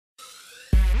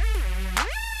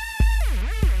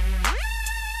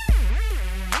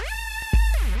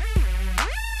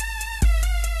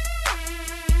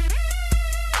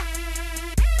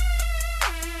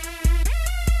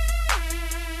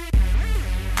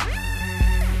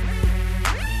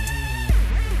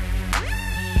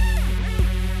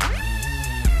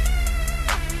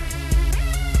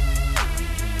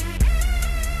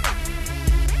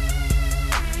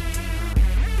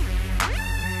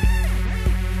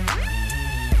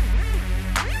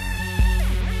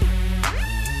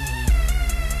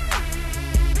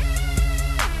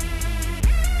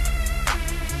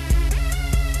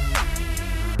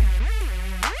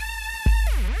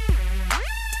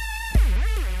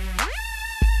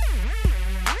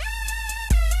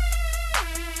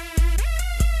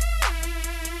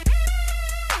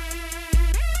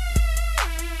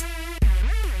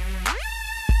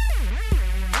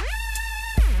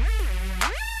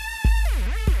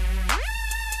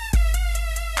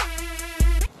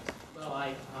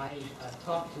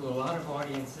talked to a lot of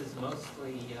audiences,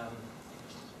 mostly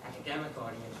academic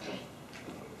audiences.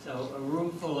 So a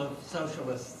room full of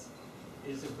socialists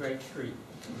is a great treat.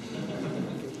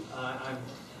 I'm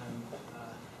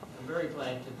very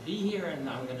glad to be here, and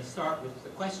I'm going to start with the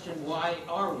question, why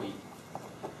are we?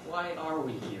 Why are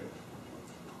we here?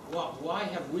 Why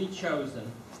have we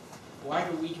chosen, why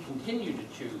do we continue to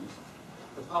choose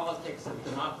the politics of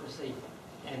democracy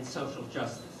and social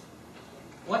justice?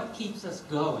 What keeps us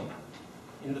going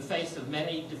in the face of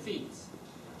many defeats,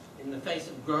 in the face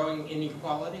of growing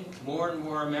inequality, more and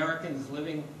more Americans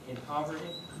living in poverty,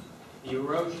 the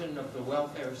erosion of the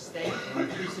welfare state, an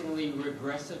increasingly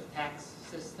regressive tax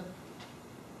system?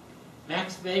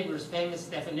 Max Weber's famous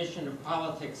definition of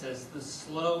politics as the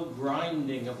slow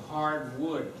grinding of hard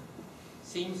wood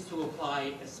seems to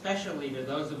apply especially to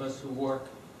those of us who work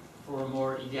for a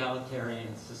more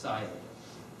egalitarian society.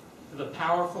 For the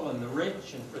powerful and the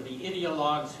rich, and for the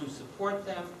ideologues who support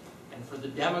them, and for the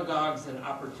demagogues and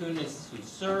opportunists who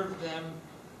serve them,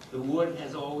 the wood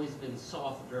has always been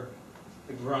softer,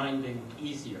 the grinding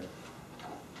easier.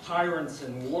 Tyrants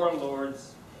and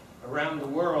warlords around the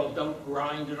world don't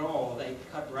grind at all. They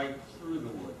cut right through the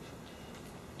wood.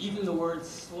 Even the word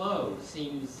slow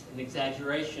seems an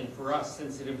exaggeration for us,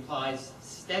 since it implies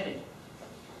steady.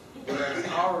 Whereas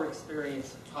our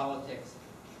experience of politics,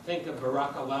 think of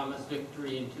Barack Obama's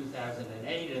victory in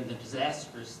 2008 and the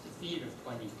disastrous defeat of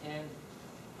 2010.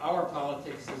 Our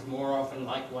politics is more often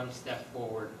like one step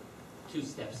forward, two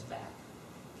steps back.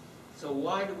 So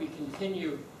why do we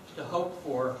continue to hope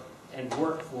for and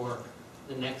work for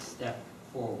the next step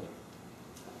forward?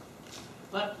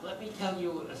 Let me tell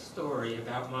you a story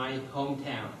about my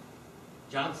hometown,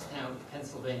 Johnstown,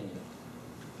 Pennsylvania,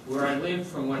 where I lived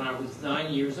from when I was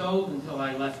 9 years old until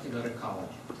I left to go to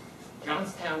college.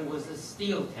 Johnstown was a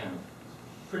steel town,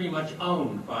 pretty much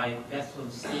owned by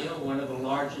Bethlehem Steel, one of the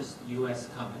largest U.S.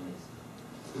 companies.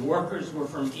 The workers were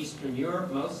from Eastern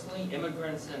Europe, mostly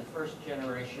immigrants and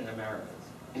first-generation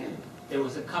Americans. There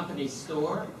was a company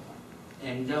store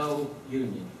and no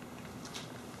union.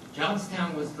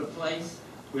 Johnstown was the place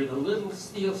where the little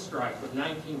steel strike of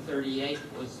 1938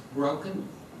 was broken,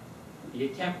 the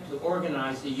attempt to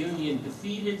organize a union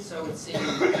defeated, so it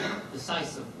seemed,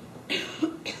 decisively.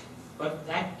 But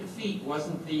that defeat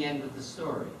wasn't the end of the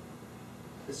story.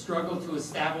 The struggle to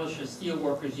establish a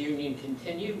steelworkers union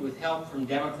continued with help from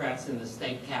Democrats in the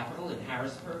state capital in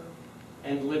Harrisburg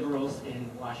and liberals in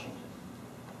Washington.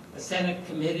 A Senate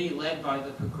committee led by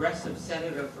the progressive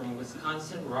senator from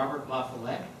Wisconsin, Robert La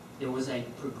Follette. There was a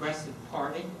progressive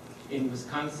party in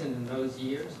Wisconsin in those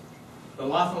years. The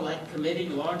La Follette committee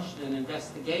launched an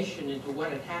investigation into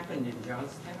what had happened in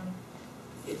Johnstown.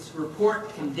 Its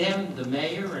report condemned the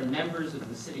mayor and members of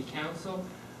the city council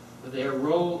for their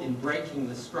role in breaking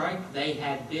the strike. They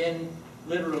had been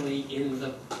literally in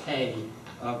the pay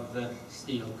of the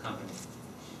steel company.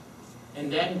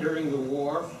 And then during the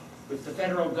war, with the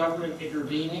federal government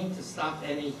intervening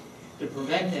to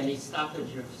prevent any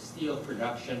stoppage of steel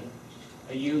production,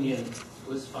 a union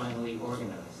was finally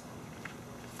organized.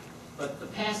 But the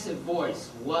passive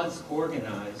voice, was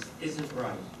organized, isn't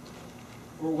right.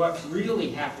 For what really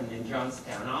happened in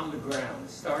Johnstown on the ground,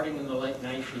 starting in the late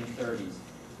 1930s,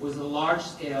 was a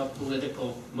large-scale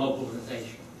political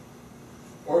mobilization.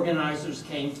 Organizers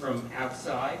came from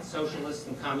outside, socialist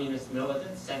and communist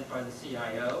militants sent by the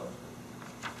CIO,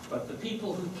 but the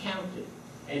people who counted,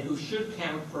 and who should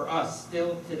count for us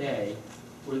still today,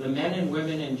 were the men and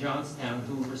women in Johnstown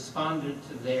who responded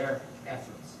to their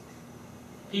efforts.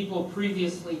 People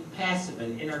previously passive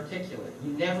and inarticulate,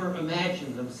 who never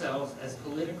imagined themselves as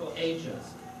political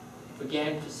agents,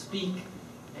 began to speak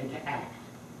and to act.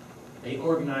 They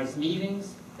organized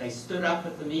meetings. They stood up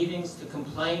at the meetings to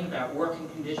complain about working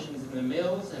conditions in the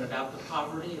mills and about the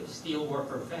poverty of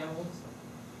steelworker families.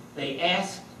 They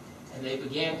asked, and they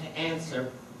began to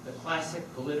answer the classic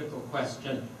political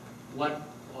question, what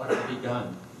ought to be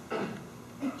done?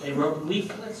 They wrote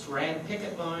leaflets, ran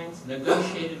picket lines,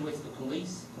 negotiated with the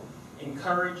police,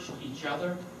 encouraged each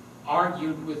other,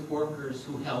 argued with workers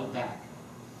who held back.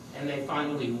 And they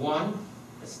finally won,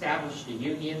 established a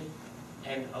union,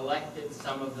 and elected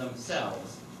some of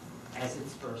themselves as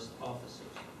its first officers.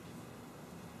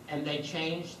 And they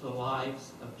changed the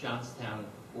lives of Johnstown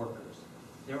workers,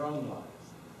 their own lives.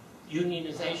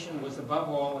 Unionization was above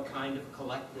all a kind of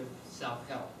collective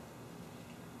self-help.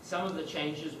 Some of the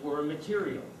changes were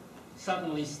material.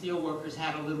 Suddenly, steelworkers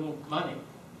had a little money.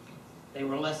 They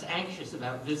were less anxious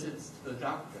about visits to the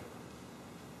doctor.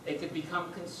 They could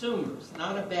become consumers,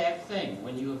 not a bad thing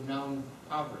when you have known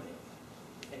poverty.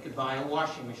 They could buy a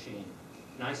washing machine,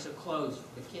 nicer clothes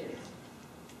for the kids.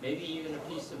 maybe even a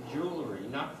piece of jewelry,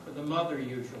 not for the mother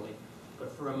usually,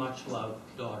 but for a much-loved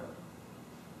daughter.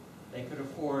 They could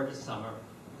afford a summer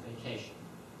vacation.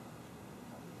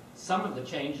 Some of the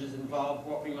changes involved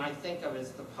what we might think of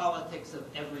as the politics of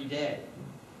every day.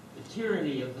 The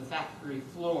tyranny of the factory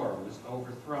floor was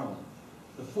overthrown.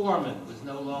 The foreman was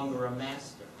no longer a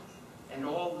master. And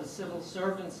all the civil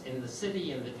servants in the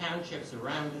city and the townships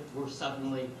around it were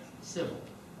suddenly civil,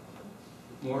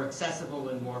 more accessible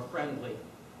and more friendly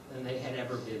than they had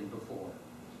ever been before.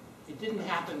 It didn't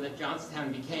happen that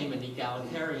Johnstown became an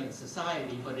egalitarian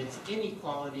society, but its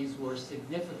inequalities were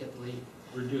significantly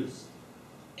reduced.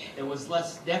 There was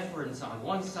less deference on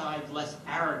one side, less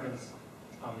arrogance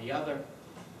on the other.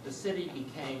 The city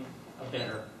became a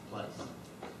better place.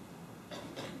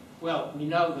 Well, we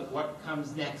know that what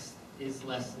comes next is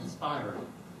less inspiring.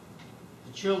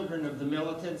 The children of the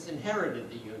militants inherited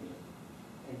the Union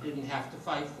and didn't have to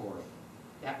fight for it.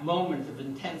 That moment of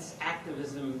intense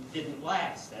activism didn't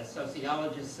last. As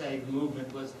sociologists say, the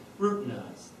movement was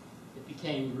routinized. It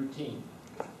became routine.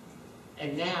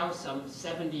 And now, some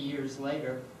 70 years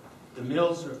later, the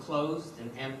mills are closed and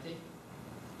empty.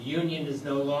 The Union is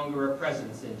no longer a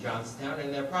presence in Johnstown,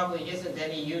 and there probably isn't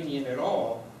any Union at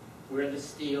all where the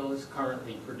steel is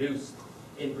currently produced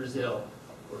in Brazil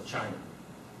or China.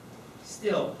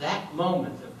 Still, that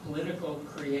moment of political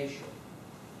creation,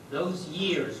 those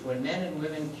years when men and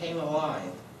women came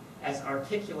alive as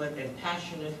articulate and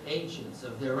passionate agents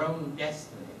of their own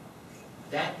destiny,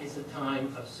 that is a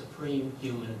time of supreme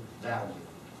human value.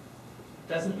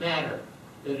 It doesn't matter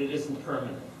that it isn't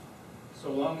permanent. So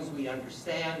long as we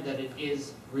understand that it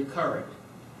is recurrent,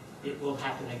 it will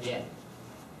happen again.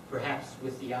 Perhaps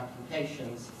with the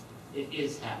occupations, it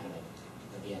is happening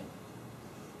again.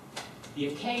 The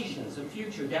occasions of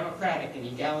future democratic and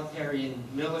egalitarian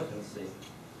militancy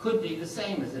could be the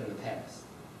same as in the past.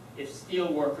 If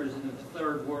steel workers in the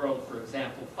third world, for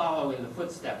example, follow in the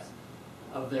footsteps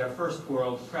of their first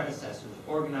world predecessors,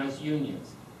 organize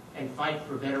unions, and fight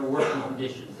for better working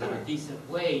conditions and a decent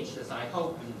wage, as I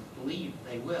hope and believe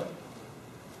they will.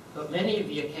 But many of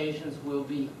the occasions will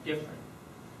be different.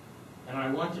 And I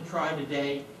want to try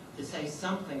today to say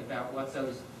something about what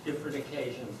those different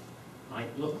occasions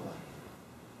might look like.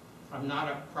 I'm not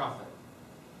a prophet.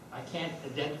 I can't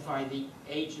identify the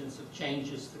agents of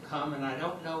changes to come, and I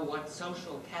don't know what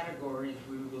social categories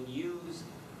we will use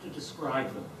to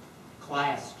describe them.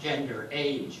 Class, gender,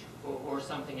 age, or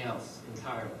something else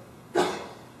entirely.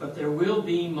 But there will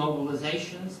be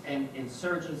mobilizations and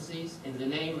insurgencies in the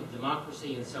name of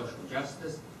democracy and social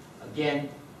justice again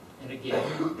and again.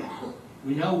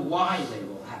 We know why they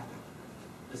will happen.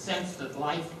 The sense that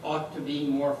life ought to be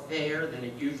more fair than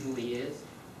it usually is.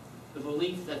 The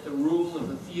belief that the rule of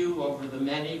the few over the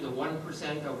many, the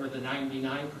 1% over the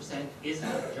 99%,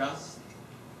 isn't just.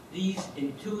 These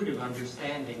intuitive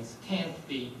understandings can't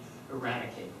be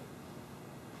eradicated.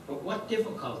 But what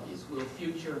difficulties will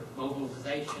future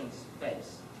mobilizations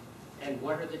face? And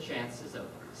what are the chances of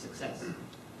success?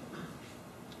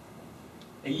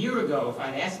 A year ago, if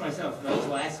I'd asked myself those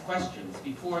last questions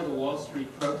before the Wall Street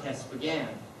protests began,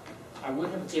 I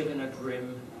would have given a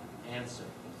grim answer.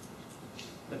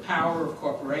 The power of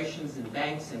corporations and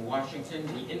banks in Washington,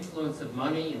 the influence of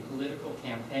money in political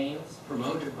campaigns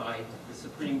promoted by the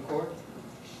Supreme Court,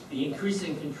 the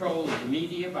increasing control of the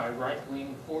media by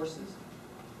right-wing forces,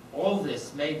 all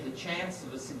this made the chance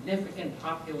of a significant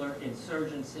popular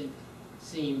insurgency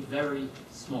seem very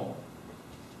small.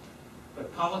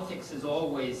 But politics is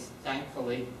always,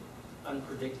 thankfully,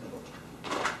 unpredictable.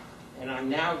 And I'm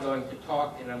now going to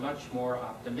talk in a much more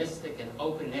optimistic and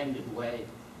open-ended way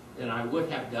than I would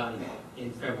have done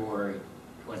in February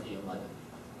 2011.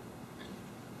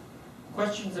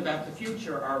 Questions about the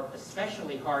future are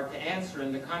especially hard to answer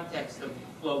in the context of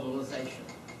globalization.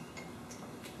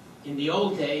 In the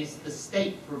old days, the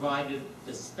state provided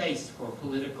the space for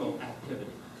political activity.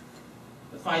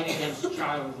 The fight against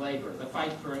child labor, the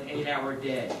fight for an 8-hour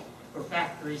day, for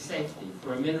factory safety,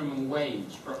 for a minimum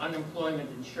wage, for unemployment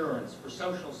insurance, for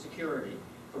Social Security,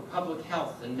 for public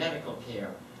health and medical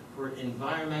care, for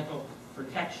environmental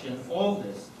protection, all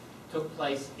this took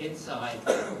place inside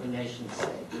the nation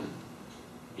state.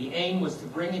 The aim was to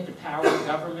bring into power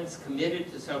governments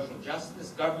committed to social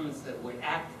justice, governments that would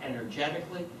act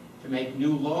energetically to make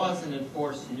new laws and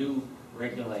enforce new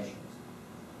regulations.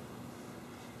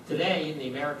 Today, in the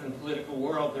American political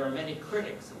world, there are many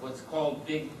critics of what's called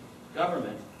big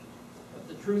government. But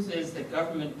the truth is that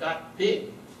government got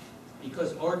big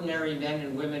because ordinary men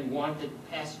and women wanted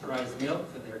pasteurized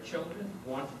milk for their children,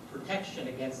 wanted protection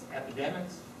against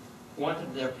epidemics,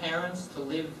 wanted their parents to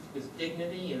live with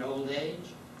dignity in old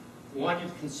age,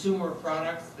 wanted consumer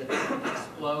products that didn't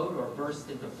explode or burst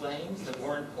into flames, that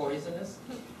weren't poisonous,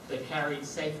 that carried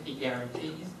safety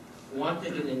guarantees,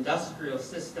 wanted an industrial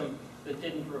system that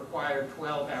didn't require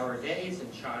 12-hour days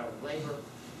and child labor,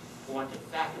 wanted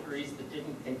factories that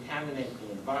didn't contaminate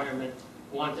the environment,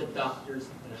 wanted doctors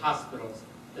and hospitals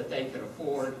that they could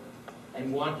afford,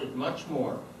 and wanted much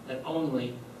more that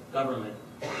only government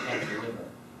can deliver.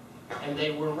 And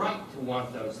they were right to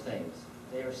want those things.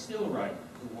 They are still right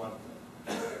to want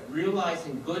them.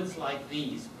 Realizing goods like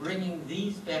these, bringing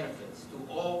these benefits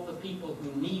to all the people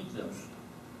who need them,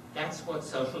 that's what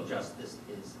social justice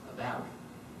is about.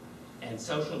 And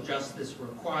social justice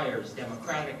requires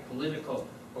democratic political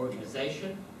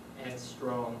organization and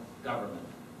strong government.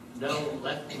 No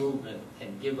left movement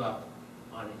can give up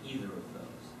on either of those.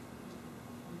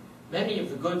 Many of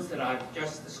the goods that I've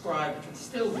just described can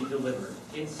still be delivered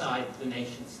inside the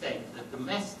nation state. The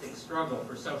domestic struggle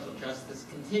for social justice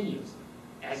continues,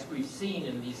 as we've seen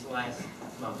in these last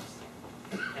months.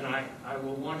 And I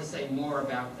will want to say more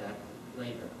about that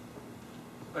later.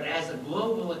 But as a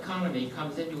global economy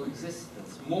comes into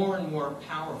existence more and more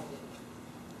powerfully,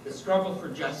 the struggle for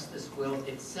justice will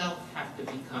itself have to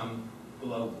become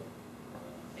global.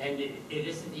 And it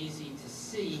isn't easy to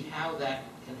see how that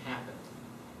can happen.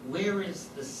 Where is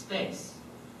the space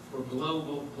for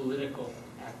global political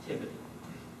activity?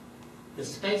 The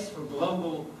space for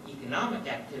global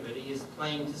economic activity is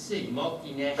plain to see.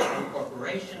 Multinational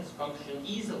corporations function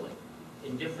easily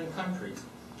in different countries.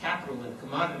 Capital and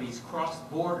commodities cross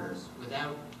borders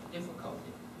without difficulty.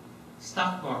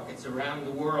 Stock markets around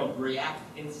the world react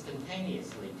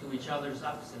instantaneously to each other's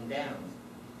ups and downs.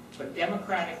 But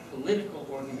democratic political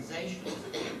organizations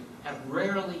have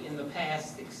rarely in the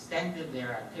past extended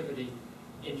their activity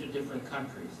into different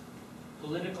countries.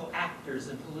 Political actors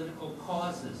and political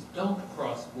causes don't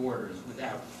cross borders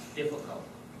without difficulty.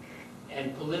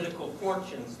 And political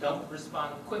fortunes don't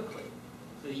respond quickly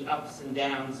to the ups and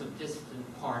downs of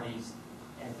distant parties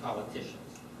and politicians.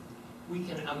 We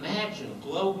can imagine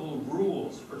global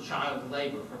rules for child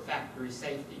labor, for factory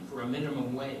safety, for a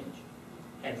minimum wage,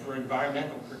 and for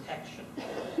environmental protection.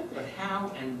 But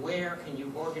how and where can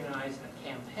you organize a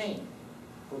campaign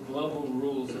for global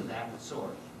rules of that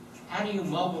sort? How do you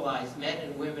mobilize men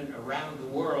and women around the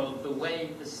world the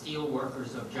way the steel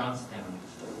workers of Johnstown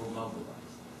were mobilized?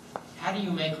 How do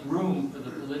you make room for the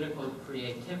political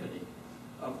creativity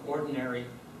of ordinary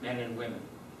men and women?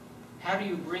 How do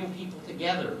you bring people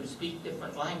together who speak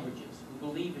different languages, who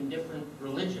believe in different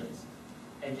religions,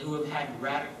 and who have had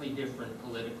radically different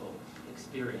political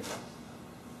experiences?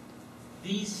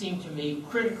 These seem to me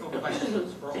critical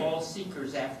questions for all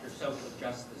seekers after social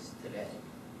justice today.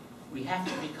 We have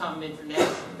to become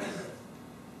internationalists.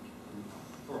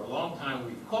 For a long time,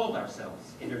 we've called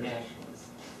ourselves internationalists,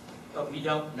 but we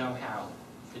don't know how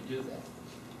to do that.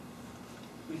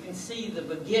 We can see the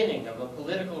beginning of a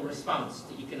political response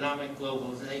to economic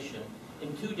globalization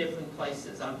in two different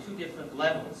places, on two different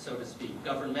levels, so to speak,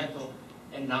 governmental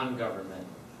and non-governmental.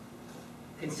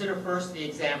 Consider first the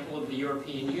example of the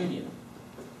European Union,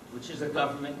 which is a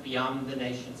government beyond the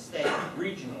nation state,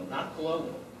 regional, not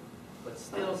global, but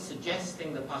still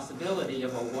suggesting the possibility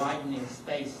of a widening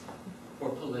space for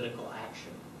political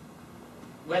action.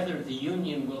 Whether the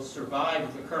Union will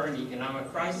survive the current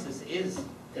economic crisis is,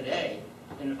 today,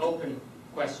 an open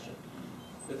question.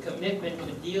 The commitment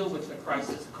to deal with the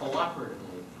crisis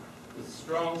cooperatively, with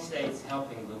strong states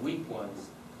helping the weak ones,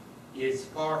 is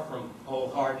far from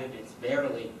wholehearted. It's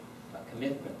barely a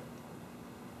commitment.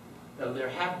 Though there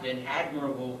have been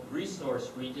admirable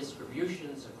resource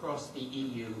redistributions across the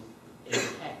EU in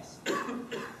the past.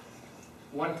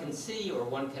 One can see, or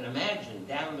one can imagine,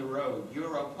 down the road,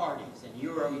 Euro parties and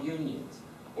Euro unions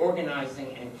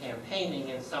organizing and campaigning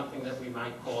in something that we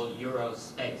might call Euro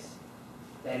space.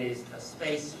 That is, a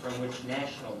space from which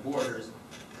national borders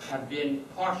have been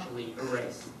partially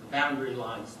erased. The boundary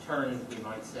lines turned, we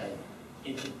might say,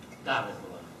 into dotted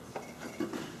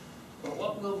lines. But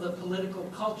what will the political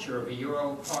culture of a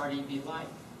Euro party be like?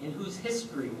 In whose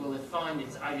history will it find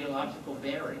its ideological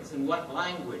bearings? In what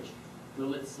language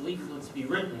will its leaflets be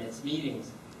written, its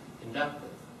meetings conducted?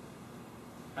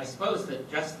 I suppose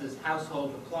that just as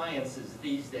household appliances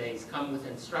these days come with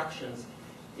instructions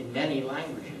in many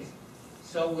languages,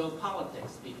 so will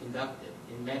politics be conducted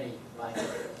in many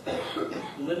languages.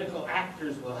 Political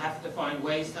actors will have to find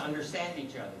ways to understand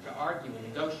each other, to argue and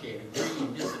negotiate, agree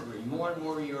and disagree. More and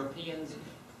more Europeans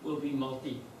will be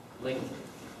multilingual.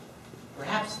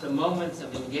 Perhaps the moments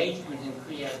of engagement and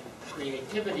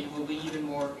creativity will be even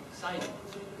more exciting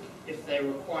if they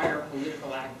require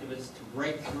political activists to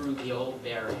break through the old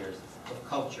barriers of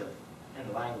culture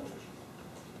and language.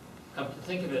 Come to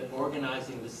think of it,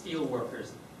 organizing the steel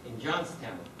workers in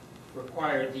Johnstown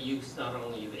required the use not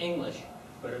only of English,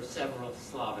 but of several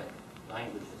Slavic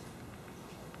languages.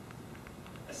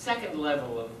 A second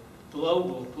level of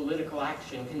global political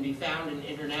action can be found in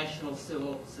international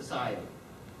civil society.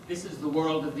 This is the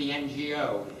world of the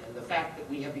NGO, and the fact that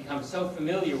we have become so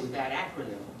familiar with that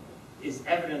acronym is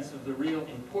evidence of the real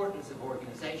importance of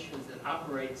organizations that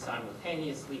operate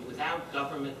simultaneously without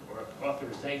government or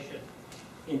authorization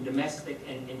in domestic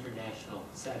and international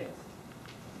settings.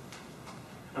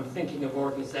 I'm thinking of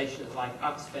organizations like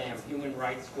Oxfam, Human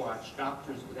Rights Watch,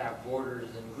 Doctors Without Borders,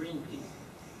 and Greenpeace.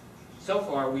 So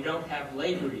far, we don't have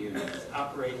labor unions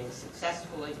operating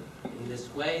successfully in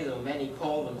this way, though many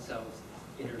call themselves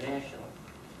international.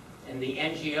 And the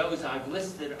NGOs I've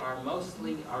listed are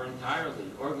entirely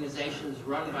organizations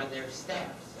run by their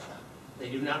staffs. They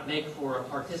do not make for a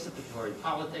participatory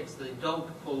politics. They don't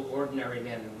pull ordinary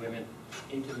men and women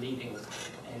into meetings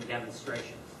and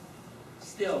demonstrations.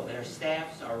 Still, their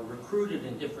staffs are recruited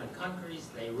in different countries.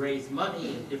 They raise money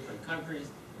in different countries.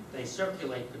 They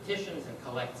circulate petitions and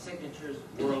collect signatures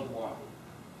worldwide.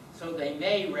 So they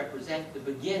may represent the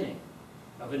beginning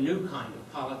of a new kind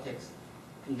of politics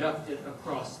conducted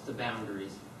across the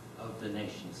boundaries of the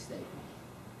nation state.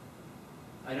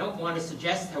 I don't want to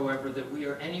suggest, however, that we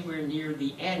are anywhere near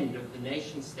the end of the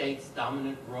nation state's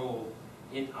dominant role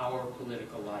in our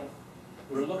political life.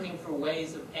 We're looking for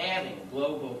ways of adding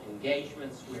global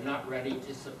engagements. We're not ready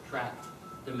to subtract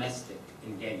domestic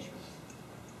engagements.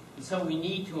 And so we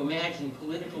need to imagine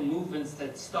political movements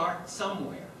that start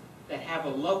somewhere, that have a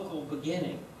local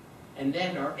beginning, and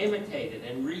then are imitated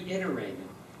and reiterated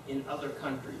in other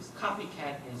countries,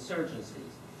 copycat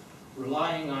insurgencies,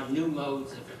 relying on new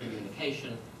modes of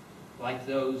communication like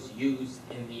those used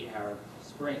in the Arab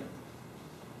Spring.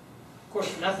 Of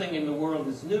course, nothing in the world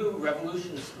is new.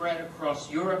 Revolutions spread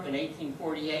across Europe in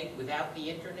 1848 without the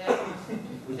internet,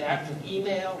 without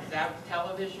email, without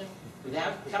television,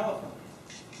 without telephones.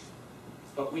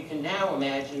 But we can now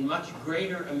imagine much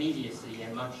greater immediacy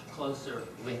and much closer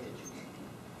linkage.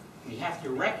 We have to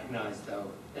recognize, though,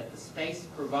 that the space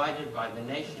provided by the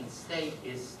nation state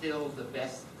is still the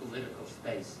best political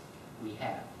space we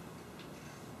have.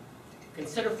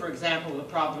 Consider, for example, the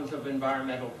problems of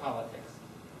environmental politics.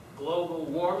 Global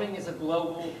warming is a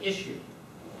global issue,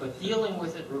 but dealing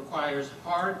with it requires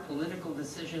hard political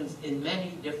decisions in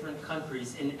many different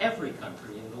countries, in every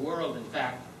country in the world, in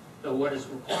fact, though what is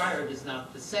required is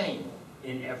not the same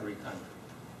in every country.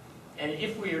 And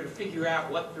if we are to figure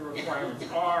out what the requirements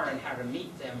are and how to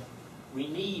meet them, we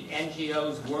need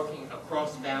NGOs working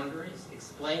across boundaries,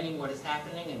 explaining what is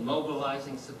happening and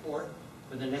mobilizing support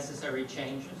for the necessary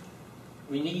changes.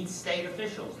 We need state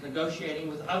officials negotiating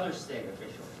with other state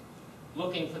officials,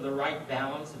 looking for the right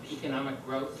balance of economic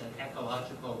growth and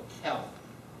ecological health.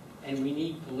 And we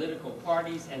need political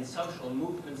parties and social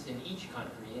movements in each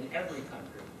country, in every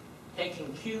country,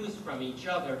 taking cues from each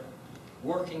other,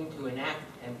 working to enact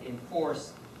and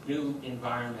enforce new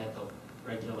environmental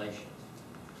regulations.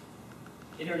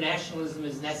 Internationalism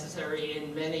is necessary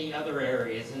in many other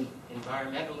areas, and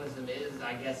environmentalism is,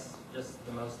 I guess, just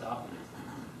the most obvious.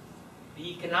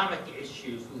 The economic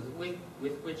issues with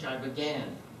which I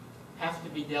began have to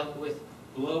be dealt with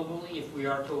globally if we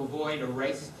are to avoid a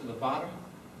race to the bottom,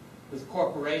 with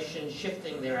corporations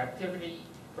shifting their activity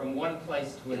from one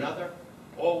place to another,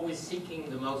 always seeking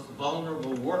the most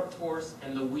vulnerable workforce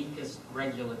and the weakest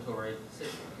regulatory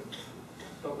system.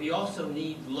 But we also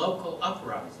need local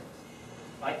uprisings,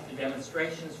 like the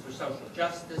demonstrations for social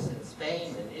justice in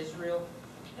Spain and Israel,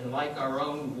 and like our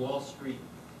own Wall Street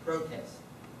protests,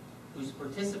 whose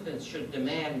participants should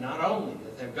demand not only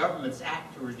that their governments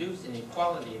act to reduce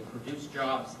inequality and produce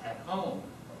jobs at home,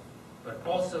 but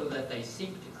also that they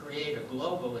seek to create a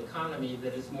global economy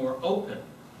that is more open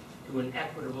to an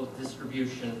equitable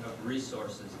distribution of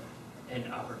resources and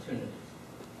opportunities.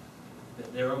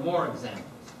 There are more examples.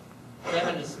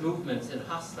 Feminist movements in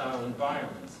hostile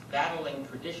environments, battling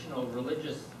traditional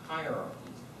religious hierarchies,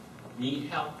 need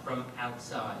help from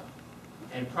outside,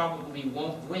 and probably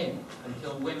won't win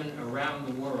until women around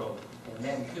the world, and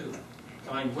men too,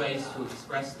 find ways to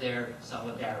express their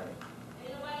solidarity.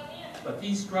 But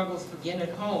these struggles begin at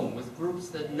home with groups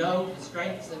that know the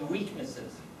strengths and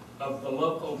weaknesses of the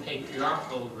local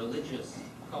patriarchal religious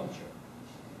culture.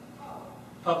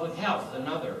 Public health,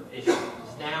 another issue,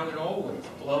 is now and always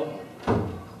global.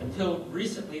 Until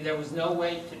recently, there was no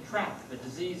way to track the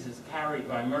diseases carried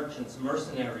by merchants,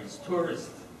 mercenaries,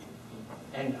 tourists,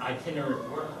 and itinerant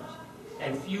workers,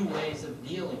 and few ways of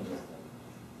dealing with them.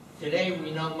 Today, we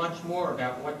know much more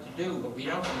about what to do, but we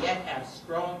don't yet have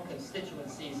strong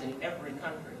constituencies in every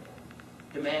country.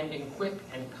 demanding quick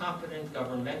and competent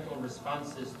governmental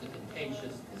responses to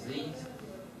contagious disease,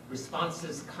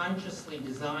 responses consciously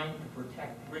designed to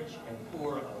protect rich and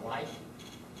poor alike,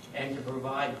 and to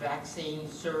provide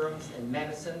vaccines, serums, and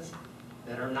medicines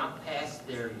that are not past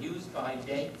their use-by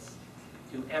dates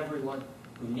to everyone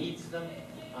who needs them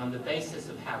on the basis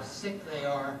of how sick they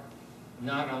are,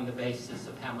 not on the basis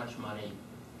of how much money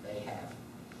they have.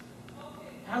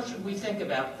 How should we think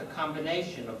about the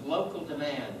combination of local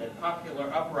demand and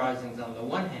popular uprisings on the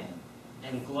one hand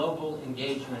and global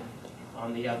engagement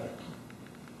on the other?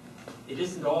 It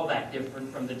isn't all that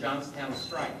different from the Johnstown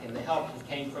strike and the help that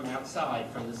came from outside,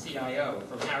 from the CIO,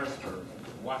 from Harrisburg, and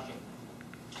from Washington.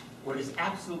 What is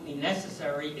absolutely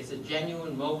necessary is a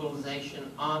genuine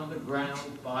mobilization on the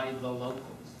ground by the locals.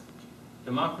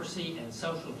 Democracy and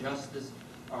social justice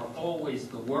are always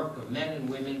the work of men and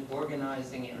women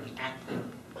organizing and acting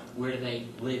where they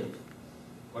live.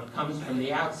 What comes from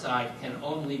the outside can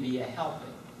only be a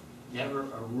helping, never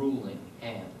a ruling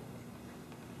hand.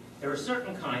 There are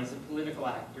certain kinds of political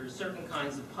actors, certain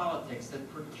kinds of politics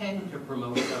that pretend to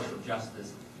promote social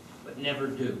justice, but never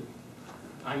do.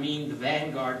 I mean the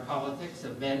vanguard politics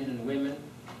of men and women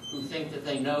who think that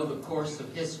they know the course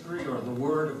of history or the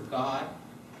word of God,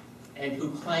 and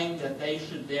who claim that they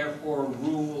should therefore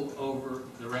rule over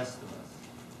the rest of us.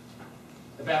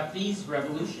 About these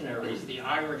revolutionaries, the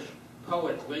Irish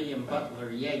poet William Butler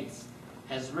Yeats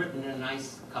has written a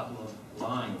nice couple of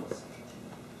lines.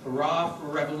 Hurrah for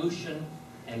revolution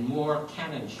and more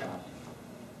cannon shot.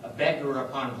 A beggar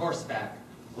upon horseback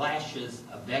lashes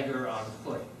a beggar on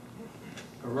foot.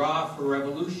 Hurrah for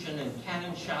revolution and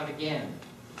cannon shot again.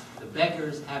 The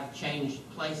beggars have changed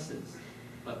places,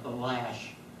 but the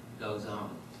lash goes on.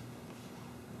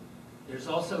 There's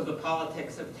also the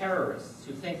politics of terrorists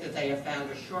who think that they have found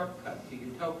a shortcut to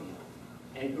utopia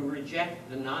and who reject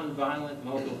the nonviolent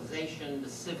mobilization, the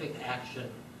civic action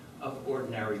of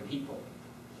ordinary people.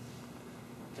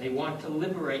 They want to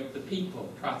liberate the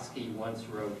people, Trotsky once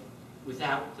wrote,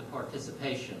 without the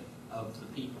participation of the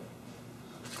people.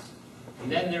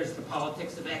 And then there's the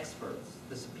politics of experts,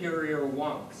 the superior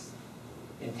wonks,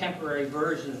 contemporary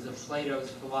versions of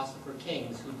Plato's philosopher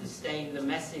kings who disdain the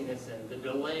messiness and the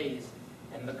delays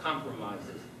and the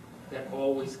compromises that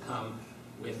always come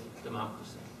with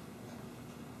democracy.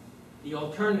 The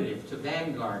alternative to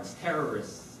vanguards,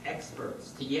 terrorists,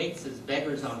 experts, to Yeats's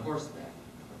beggars on horseback,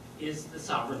 is the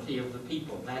sovereignty of the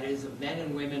people, that is, of men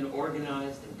and women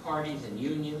organized in parties and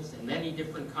unions and many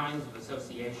different kinds of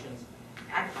associations,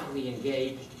 actively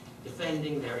engaged,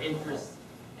 defending their interests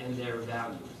and their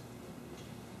values.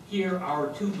 Here,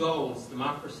 our two goals,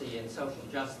 democracy and social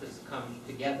justice, come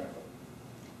together.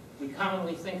 We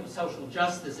commonly think of social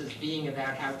justice as being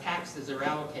about how taxes are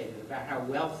allocated, about how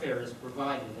welfare is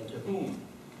provided and to whom.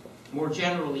 More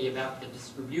generally, about the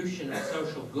distribution of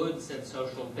social goods and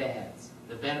social bads,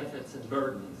 the benefits and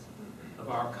burdens of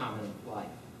our common life.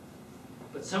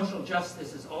 But social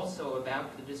justice is also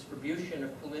about the distribution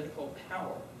of political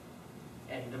power,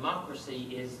 and democracy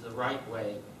is the right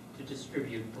way to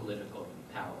distribute political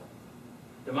power.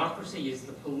 Democracy is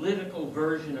the political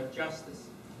version of justice,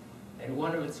 and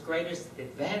one of its greatest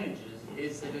advantages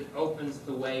is that it opens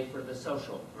the way for the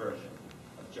social version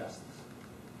of justice.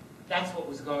 That's what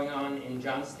was going on in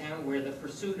Johnstown, where the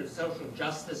pursuit of social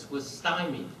justice was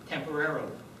stymied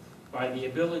temporarily by the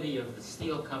ability of the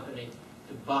steel company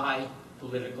to buy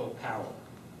political power.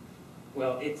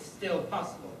 Well, it's still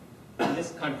possible in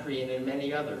this country and in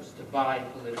many others to buy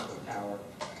political power,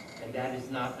 and that is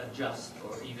not a just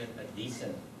or even a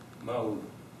decent mode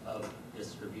of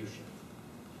distribution.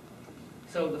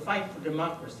 So the fight for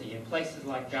democracy in places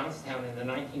like Johnstown in the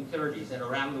 1930s and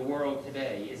around the world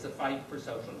today is a fight for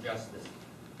social justice.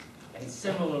 And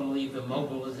similarly, the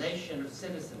mobilization of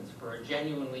citizens for a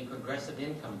genuinely progressive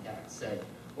income tax, say,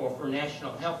 or for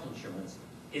national health insurance,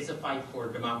 is a fight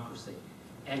for democracy,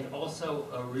 and also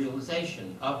a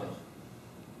realization of it.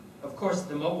 Of course,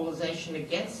 the mobilization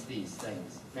against these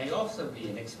things may also be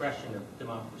an expression of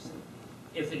democracy,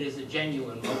 if it is a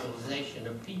genuine mobilization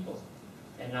of people,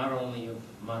 and not only of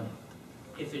money.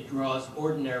 If it draws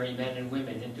ordinary men and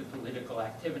women into political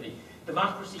activity.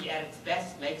 Democracy at its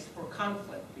best makes for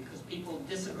conflict, because people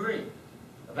disagree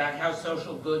about how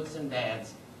social goods and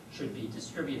bads should be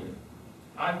distributed.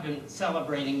 I've been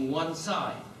celebrating one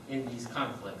side in these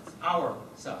conflicts, our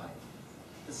side,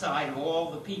 the side of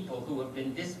all the people who have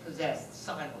been dispossessed,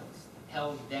 silenced,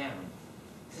 held down.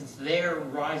 Since their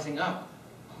rising up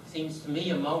seems to me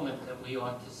a moment that we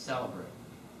ought to celebrate.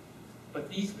 But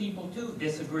these people, too,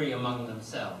 disagree among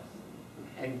themselves.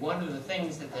 And one of the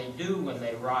things that they do when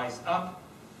they rise up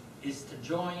is to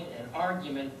join an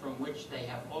argument from which they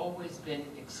have always been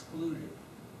excluded.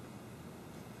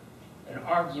 An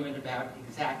argument about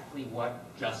exactly what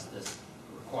justice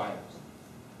requires.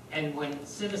 And when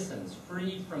citizens,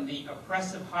 freed from the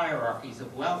oppressive hierarchies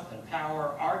of wealth and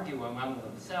power, argue among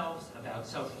themselves about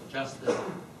social justice,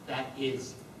 that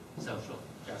is social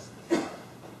justice.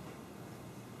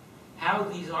 How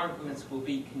these arguments will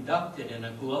be conducted in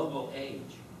a global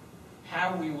age,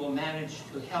 how we will manage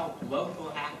to help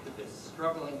local activists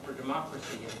struggling for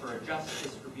democracy and for a just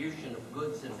distribution of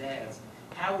goods and bads,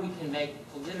 how we can make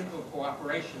political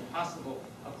cooperation possible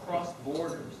across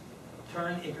borders,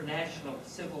 turn international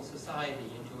civil society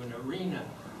into an arena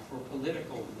for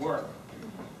political work.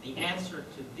 The answer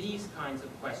to these kinds of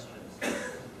questions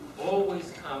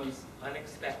always comes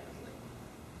unexpectedly,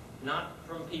 not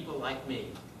from people like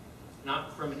me,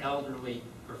 not from elderly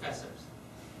professors,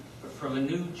 but from a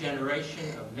new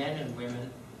generation of men and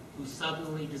women who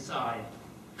suddenly decide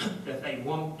that they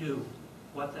won't do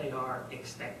what they are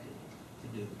expected to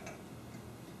do.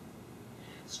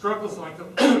 Struggles like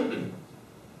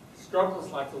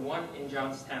the one in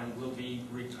Johnstown will be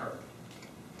recurrent.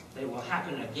 They will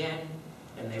happen again,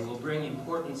 and they will bring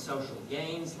important social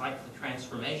gains like the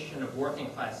transformation of working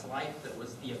class life that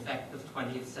was the effect of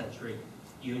 20th century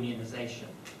unionization,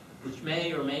 which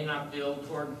may or may not build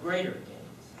toward greater gains.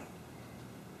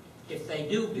 If they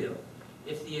do build,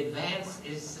 if the advance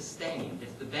is sustained,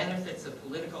 if the benefits of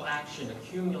political action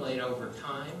accumulate over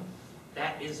time,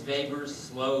 that is Weber's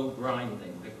slow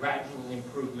grinding, the gradual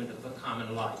improvement of the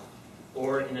common life.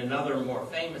 Or in another more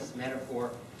famous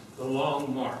metaphor, the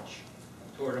long march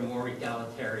toward a more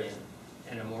egalitarian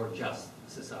and a more just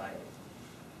society.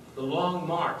 The long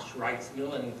march, writes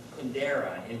Milan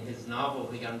Kundera in his novel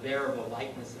The Unbearable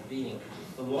Lightness of Being,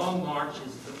 the long march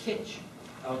is the kitsch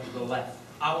of the left,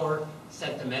 our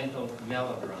sentimental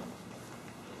melodrama.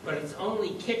 But it's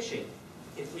only kitschy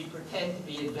if we pretend to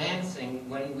be advancing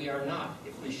when we are not,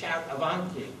 if we shout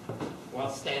Avanti while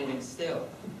standing still,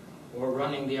 or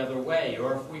running the other way,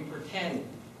 or if we pretend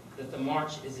that the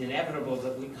march is inevitable,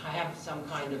 that we have some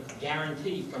kind of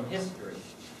guarantee from history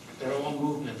that all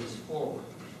movement is forward.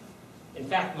 In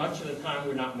fact, much of the time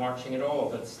we're not marching at all,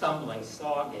 but stumbling,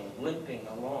 slogging, limping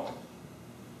along.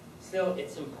 Still,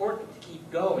 it's important to keep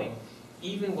going,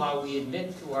 even while we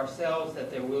admit to ourselves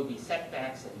that there will be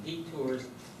setbacks and detours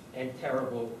and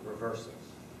terrible reversals.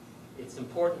 It's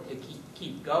important to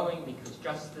keep going because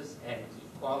justice and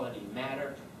equality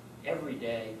matter every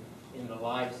day in the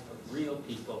lives of real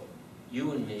people,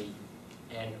 you and me,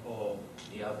 and all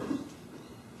the others.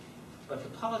 But the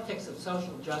politics of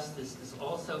social justice is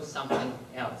also something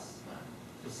else,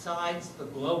 besides the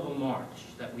global march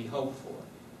that we hope for,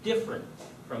 different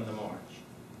from the march.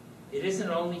 It isn't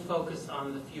only focused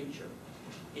on the future.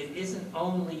 It isn't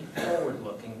only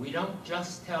forward-looking. We don't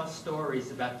just tell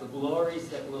stories about the glories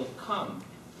that will come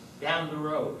down the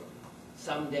road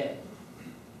someday.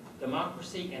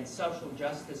 Democracy and social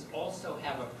justice also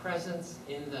have a presence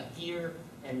in the here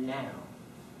and now,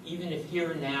 even if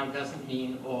here and now doesn't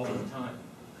mean all the time.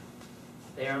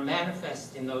 They are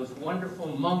manifest in those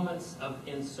wonderful moments of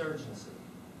insurgency,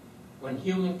 when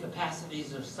human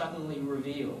capacities are suddenly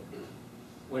revealed,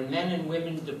 when men and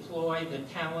women deploy the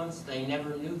talents they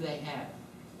never knew they had,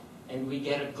 and we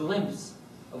get a glimpse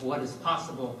of what is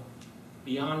possible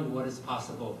beyond what is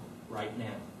possible right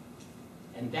now.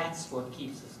 And that's what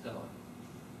keeps us going.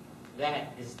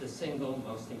 That is the single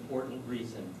most important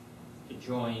reason to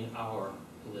join our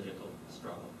political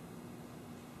struggle.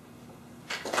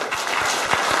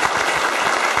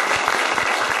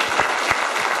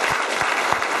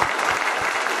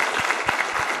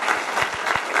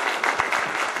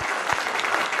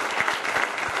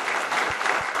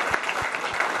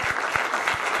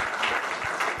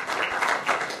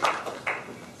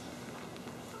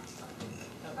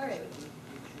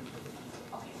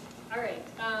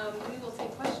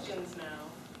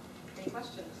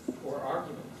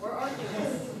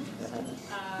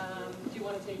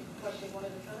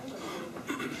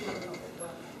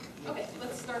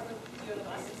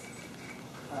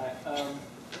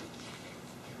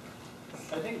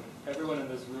 I think everyone in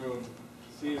this room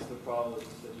sees the problems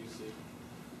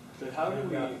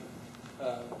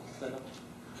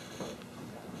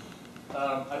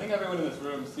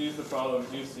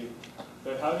you see,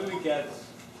 but how do we get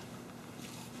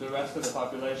the rest of the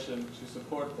population to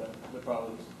support the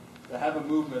problems? To have a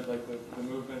movement like the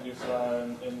movement you saw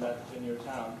in your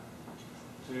town,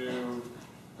 to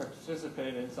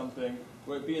participate in something,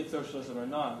 be it socialism or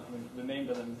not. I mean, the name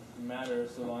doesn't matter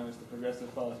so long as the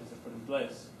progressive policies are put in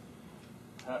place.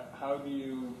 How do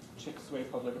you sway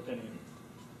public opinion?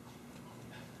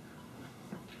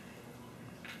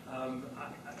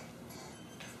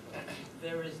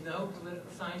 There is no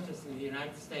political scientist in the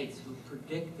United States who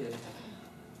predicted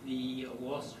the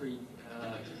Wall Street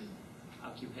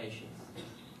occupations.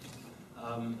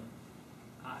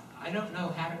 I don't know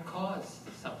how to cause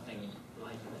something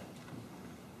like that.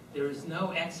 There is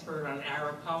no expert on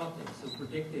Arab politics who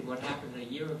predicted what happened a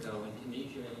year ago in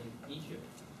Tunisia and Egypt.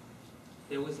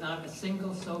 There was not a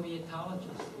single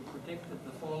Sovietologist who predicted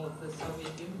the fall of the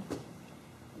Soviet Union.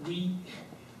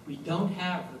 We don't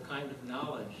have the kind of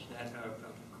knowledge that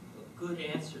a good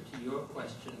answer to your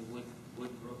question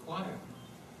would require.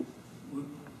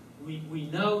 We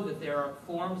know that there are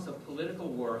forms of political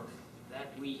work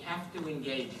that we have to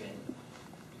engage in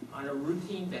on a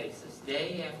routine basis,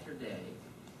 day after day,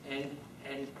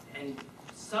 and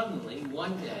suddenly,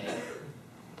 one day,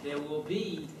 there will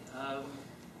be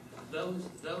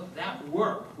that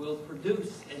work will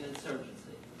produce an insurgency.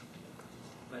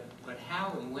 But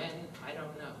how and when, I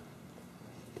don't know.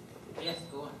 Yes,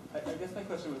 go on. I guess my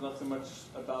question was not so much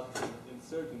about the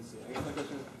insurgency. I guess my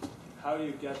question is, how do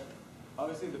you get,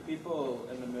 obviously the people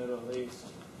in the Middle East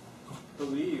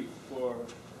believed for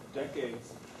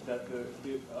decades that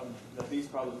that these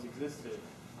problems existed,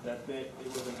 that it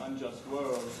was an unjust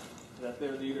world, that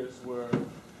their leaders were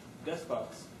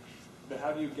despots. But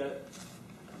how do you get,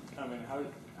 how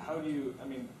do you,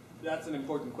 that's an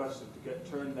important question, to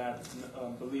turn that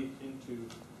belief into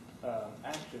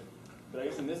action. But I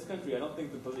guess in this country, I don't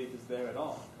think the belief is there at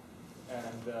all.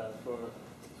 And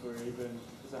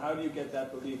so how do you get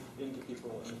that belief into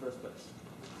people in the first place?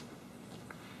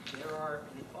 There are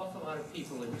an awful lot of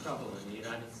people in trouble in the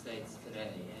United States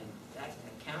today, and that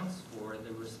accounts for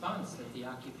the response that the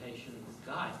occupations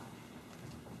got.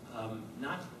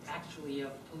 Not actually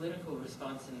a political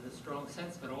response in the strong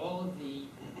sense, but all of the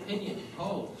opinion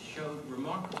polls showed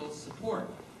remarkable support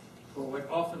for what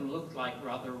often looked like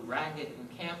rather ragged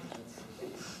encampments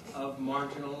of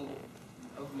marginal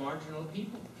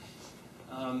people.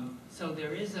 So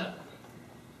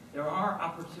there are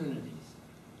opportunities.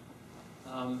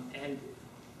 And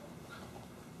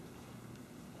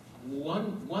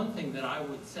one thing that I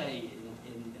would say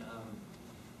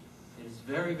is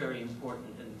very, very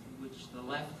important, and which the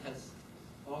left has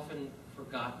often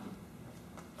forgotten,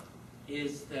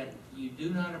 is that you do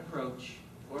not approach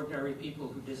ordinary people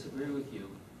who disagree with you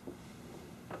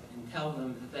and tell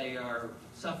them that they are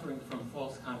suffering from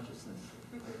false consciousness.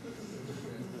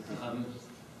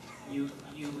 You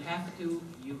have to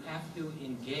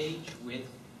engage with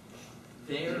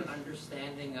their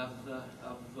understanding of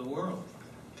the world,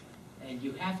 and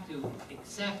you have to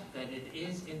accept that it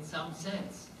is in some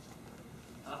sense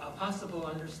a possible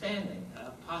understanding,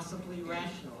 a possibly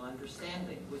rational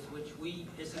understanding with which we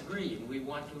disagree, and we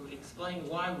want to explain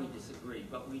why we disagree,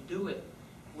 but we do it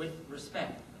with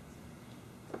respect.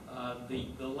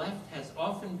 The left has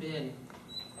often been,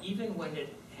 even when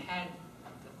it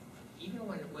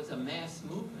was a mass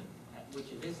movement,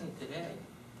 which it isn't today,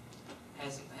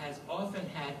 has often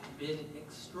been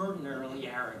extraordinarily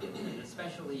arrogant, and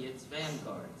especially its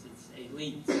vanguards, its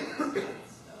elites,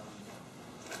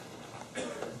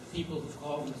 its people who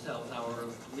call themselves our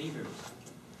leaders,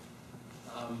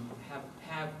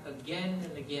 have again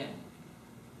and again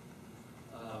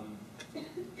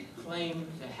claimed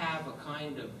to have a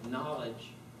kind of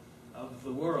knowledge of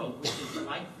the world, which is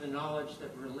like the knowledge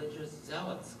that religious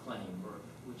zealots claim, or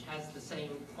which has the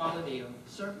same quality of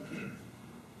certainty.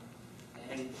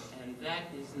 And that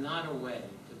is not a way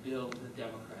to build the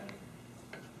democratic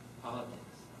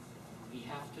politics. We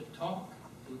have to talk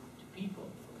to people.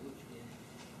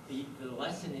 The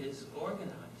lesson is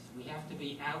organized. We have to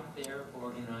be out there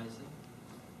organizing.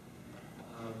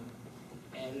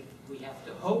 And we have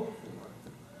to hope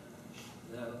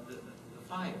for the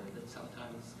fire that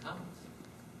sometimes comes.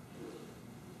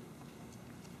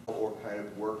 Or kind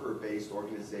of worker-based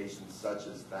organizations such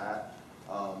as that.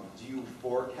 Do you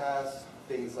forecast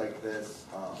things like this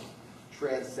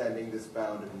transcending this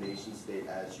bound of nation-state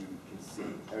as you can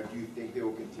see? Or do you think they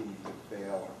will continue to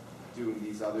fail doing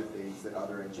these other things that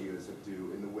other NGOs have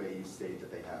do in the way you state that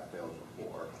they have failed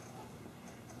before?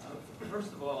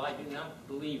 First of all, I do not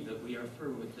believe that we are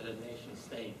through with the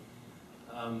nation-state.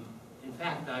 In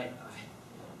fact,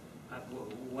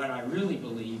 what I really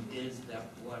believe is that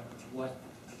what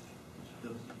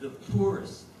the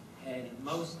poorest and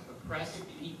most oppressed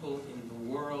people in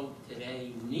the world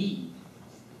today need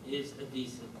is a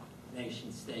decent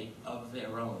nation-state of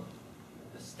their own,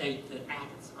 a state that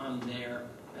acts on their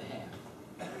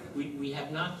behalf. We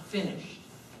have not finished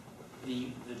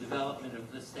the development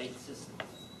of the state system.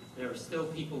 There are still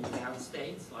people without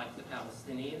states, like the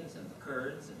Palestinians and the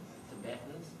Kurds and the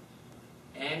Tibetans.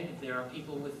 And there are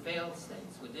people with failed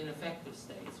states, with ineffective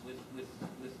states, with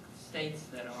states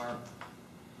that are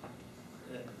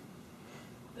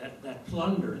that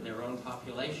plunder their own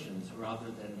populations rather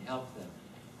than help them.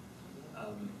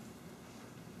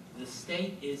 The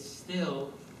state is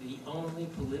still the only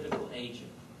political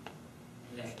agent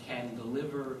that can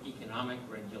deliver economic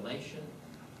regulation,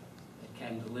 that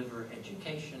can deliver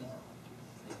education,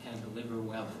 that can deliver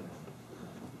welfare.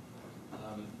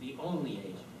 The only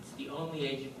agent. It's the only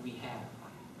agent we have.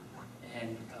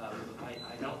 And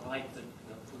I don't like the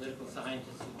political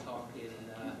scientists who talk in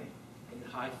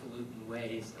highfalutin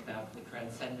ways about the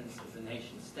transcendence of the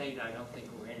nation state. I don't think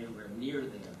we're anywhere near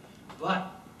there.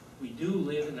 But we do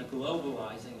live in a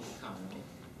globalizing economy,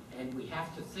 and we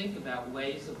have to think about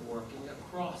ways of working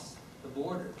across the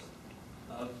borders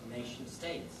of nation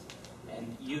states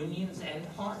and unions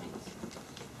and parties.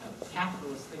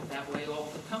 Capitalists think that way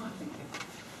all the time,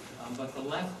 but the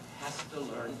left has to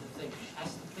learn to think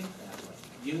that way.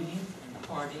 Unions and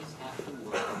parties have to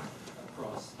work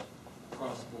across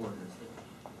borders.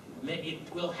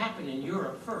 It will happen in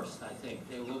Europe first, I think.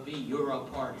 There will be Euro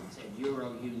parties and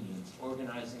Euro unions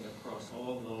organizing across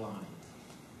all the lines.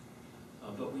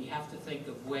 But we have to think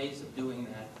of ways of doing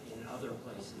that in other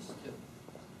places, too.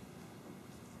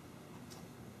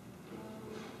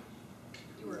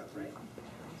 You were up, right?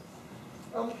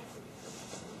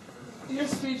 In your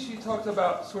speech, you talked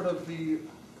about sort of the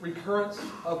recurrence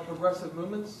of progressive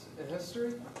movements in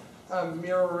history,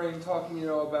 mirroring, talking,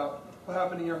 about what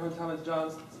happened in your hometown of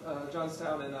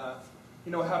Johnstown,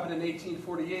 and what happened in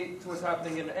 1848 to what's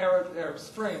happening in Arab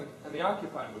Spring and the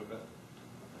Occupy movement.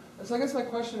 And so I guess my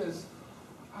question is,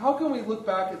 how can we look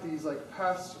back at these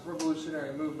past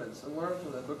revolutionary movements and learn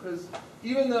from them? Because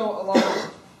even though a lot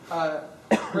of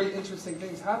great interesting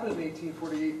things happened in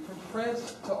 1848, from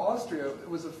France to Austria, it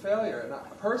was a failure. And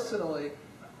personally,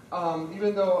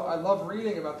 even though I love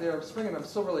reading about the Arab Spring and I'm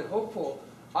still really hopeful,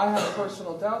 I have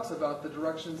personal doubts about the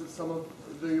directions that some of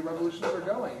the revolutions are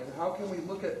going. And how can we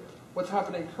look at what's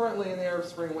happening currently in the Arab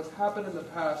Spring, what's happened in the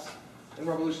past in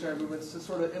revolutionary movements to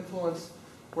sort of influence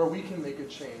where we can make a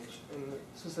change,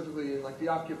 specifically in the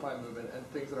Occupy movement and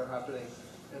things that are happening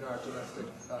in our domestic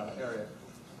area?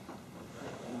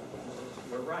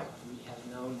 You're right. We have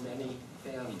known many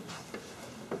failures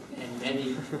and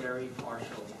many very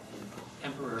partial and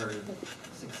temporary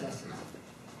successes.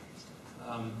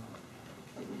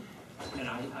 And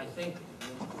I think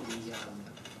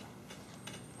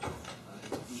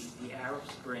the Arab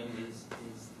Spring is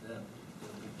the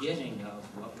beginning of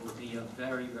what will be a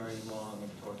very, very long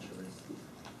and torturous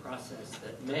process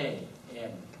that may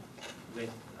end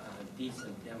with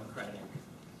decent democratic,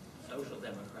 social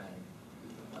democratic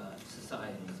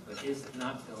societies, but is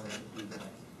not going to be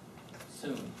that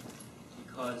soon,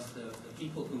 because the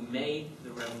people who made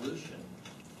the revolution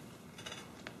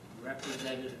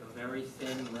represented a very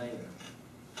thin layer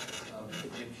of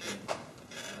Egyptian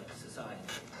society,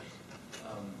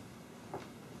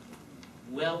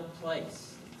 well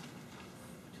placed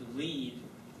to lead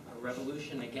a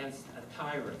revolution against a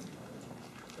tyrant,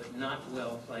 but not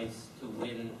well placed to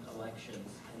win elections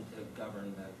and to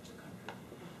govern the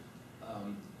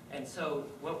country. And so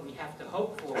what we have to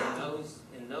hope for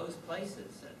in those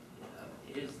places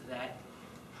is that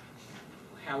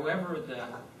however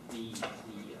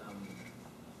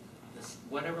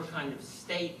whatever kind of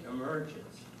state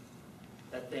emerges,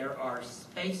 that there are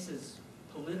spaces,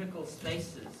 political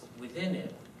spaces within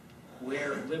it,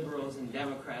 where liberals and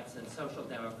Democrats and social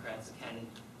democrats can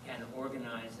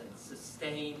organize and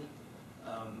sustain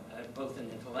both an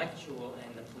intellectual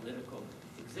and a political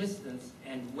existence.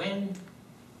 And when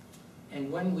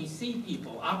we see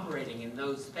people operating in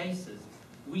those spaces,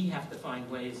 we have to find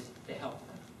ways to help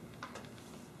them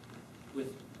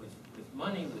with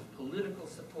money, with political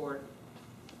support,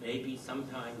 maybe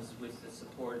sometimes with the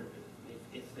support,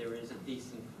 if there is a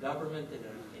decent government in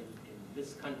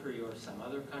this country or some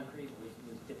other country,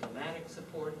 with diplomatic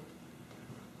support.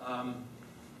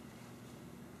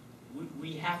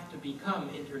 We have to become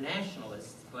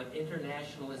internationalists, but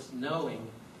internationalists knowing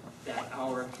that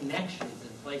our connections in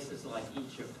places like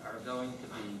Egypt are going to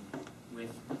be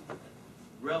with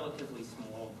relatively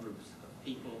small groups of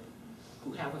people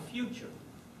who have a future,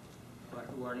 but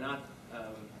who are not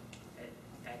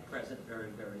at present very,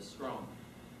 very strong.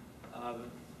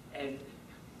 And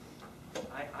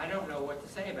I don't know what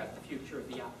to say about the future of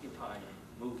the Occupy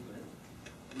movement.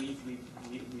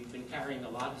 We've been carrying a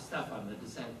lot of stuff on the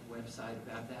Dissent website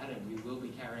about that, and we will be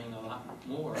carrying a lot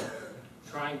more,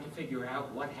 trying to figure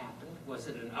out what happened. Was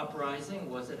it an uprising?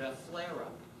 Was it a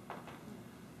flare-up?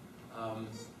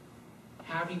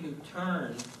 How do you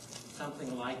turn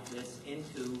something like this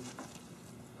into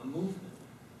a movement.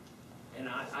 And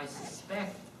I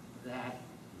suspect that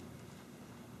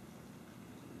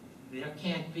there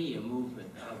can't be a movement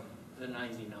of the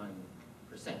 99%.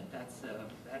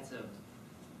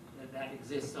 That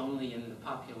exists only in the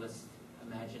populist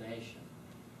imagination.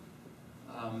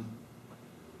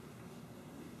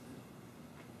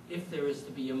 If there is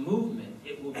to be a movement,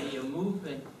 it will be a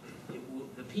movement.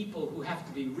 The people who have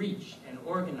to be reached and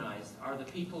organized are the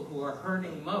people who are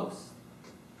hurting most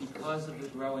because of the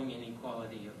growing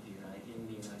inequality in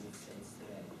the United States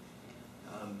today.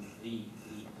 The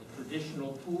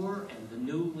traditional poor and the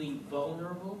newly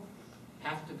vulnerable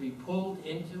have to be pulled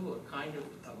into a kind of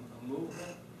a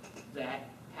movement that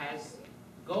has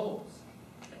goals.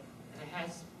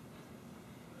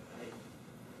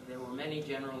 There were many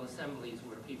General Assemblies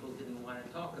where people didn't want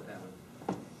to talk about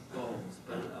goals,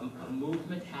 but a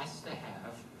movement has to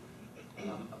have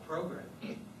a program.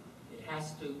 It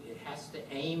has to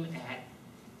aim at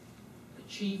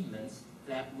achievements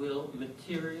that will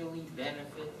materially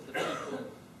benefit the people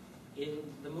in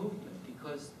the movement,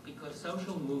 because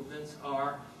social movements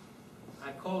are,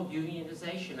 I called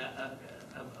unionization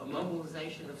a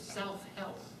mobilization of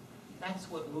self-help. That's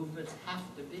what movements have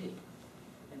to be.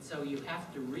 And so you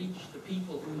have to reach the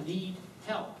people who need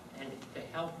help and to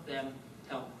help them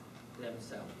help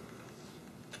themselves.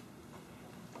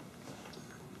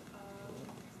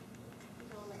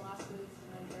 On the glass boots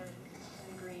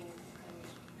and green.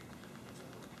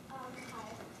 Hi.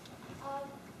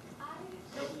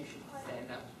 Maybe you should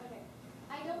stand up. Okay.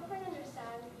 I don't quite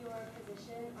understand your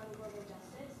position on global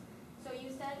justice. So you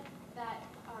said that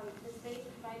the space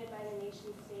provided by the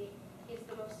nation state is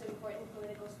the most important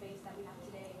political space that we have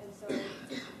today. And so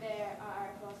there are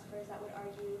philosophers that would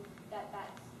argue that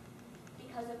that's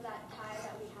because of that tie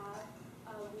that we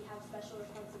have special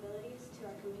responsibilities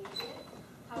to our compatriots.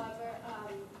 However,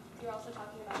 you're also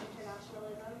talking about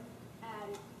internationalism,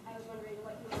 and I was wondering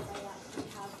what you mean by that. We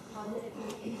have positive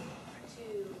meaning to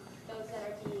those that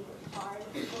are being harmed,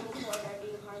 global poor that are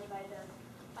being harmed by the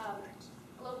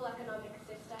global economic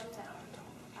system that,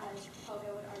 as Pogo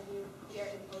would argue, we are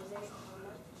imposing on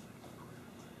them.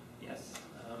 Yes.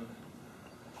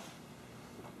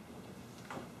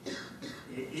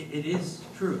 It is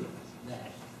true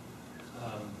that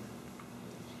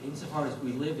insofar as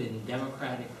we live in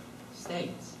democratic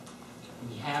states,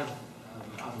 we have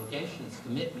obligations,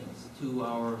 commitments to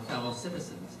our fellow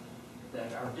citizens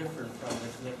that are different from the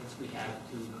commitments we have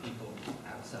to people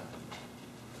outside.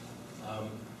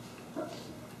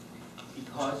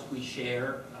 Because we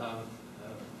share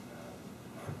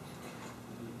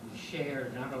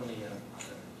not only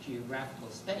a geographical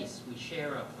space, we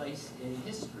share a place in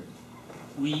history.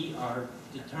 We are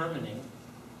determining,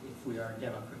 if we are a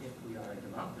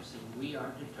democracy, we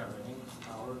are determining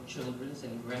our children's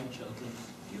and grandchildren's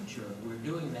future. We're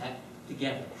doing that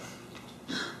together.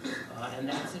 And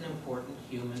that's an important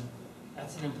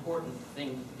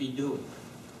thing to be doing.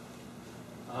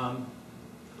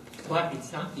 But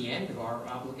it's not the end of our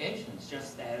obligations,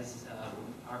 just as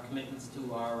our commitments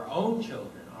to our own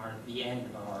children aren't the end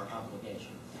of our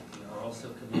obligations. We are also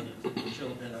committed to the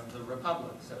children of the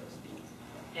Republic, so to speak.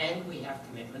 And we have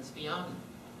commitments beyond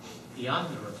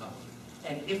the Republic.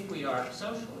 And if we are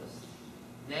socialists,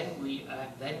 then we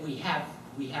have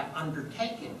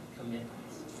undertaken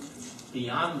commitments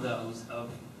beyond those of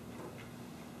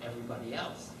everybody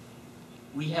else.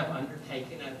 We have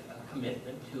undertaken a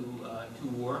commitment to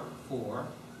work for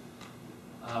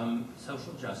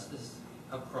social justice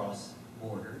across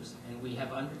borders, and we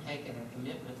have undertaken a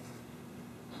commitment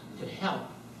to help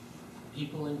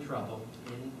people in trouble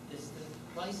in distant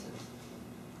places.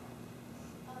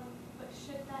 But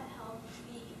should that help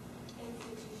be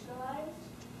institutionalized,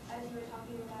 as you were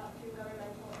talking about, through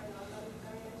governmental or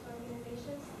non-governmental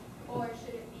organizations? Or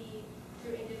should it be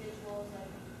through individuals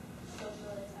like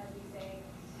socialists, as we say,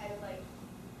 kind of like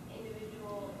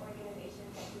individual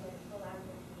organizations that do like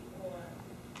philanthropy, or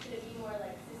should it be more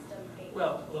like system-based?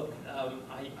 Well, look,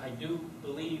 I do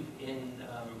believe in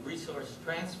resource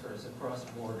transfers across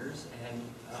borders, and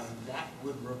that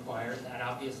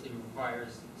obviously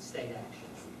requires state action.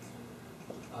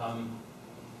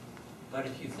 But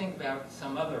if you think about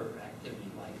some other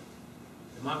activity like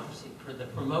democracy, for the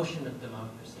promotion of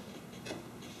democracy,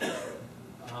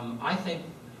 I think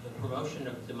the promotion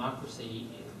of democracy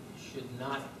should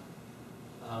not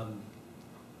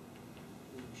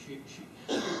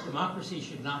democracy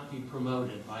should not be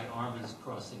promoted by armies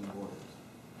crossing borders.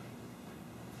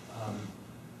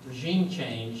 Regime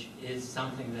change is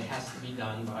something that has to be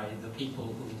done by the people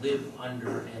who live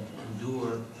under and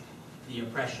endure the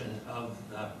oppression of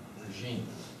the regime.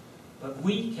 But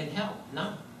we can help,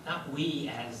 not we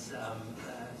as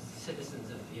citizens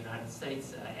of the United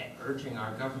States urging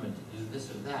our government to do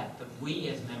this or that, but we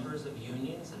as members of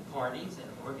unions and parties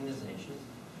and organizations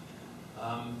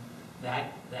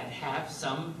that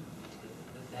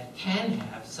can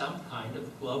have some kind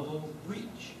of global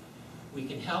reach. We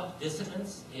can help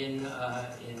dissidents in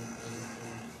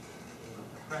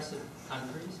oppressive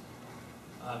countries,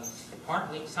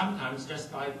 partly sometimes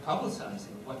just by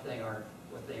publicizing what they are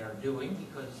doing,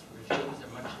 because regimes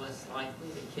are much less likely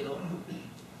to kill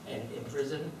and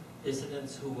imprison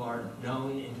dissidents who are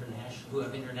known who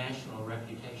have international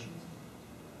reputations.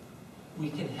 We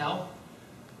can help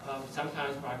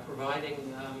sometimes by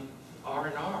providing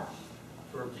R&R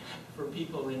for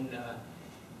people in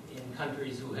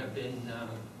countries who have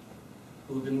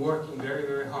been working very,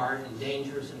 very hard in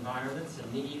dangerous environments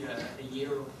and need a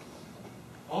year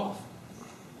off.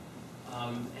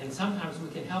 And sometimes we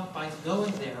can help by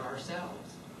going there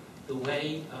ourselves, the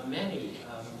way many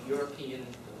European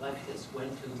leftists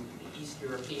went to the East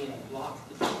European bloc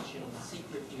to teach in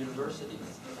secret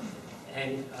universities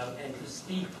and to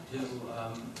speak to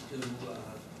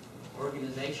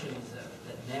organizations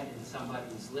that met in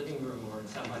somebody's living room or in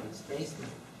somebody's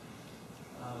basement.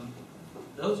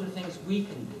 Those are things we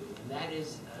can do, and that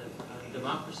is a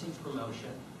democracy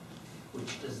promotion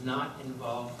which does not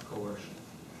involve coercion.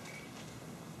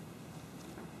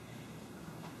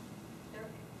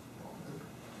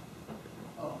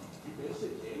 You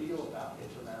mentioned earlier about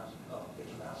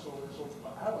internationalism,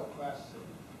 but I have a question.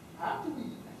 How do we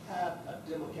have a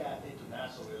democrat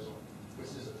internationalism, which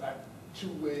is in fact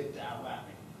two-way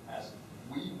dynamic, as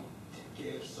we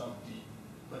give something,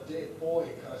 but then foreign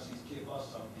countries give us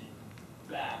something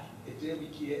back, and then we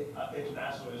get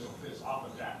internationalism fits off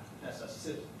of that? That's a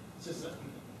system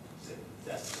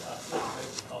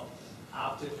of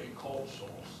our different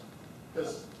cultures.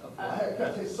 Because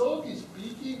historically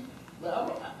speaking,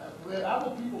 when our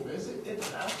people visit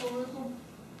internationalism,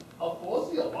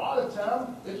 unfortunately, a lot of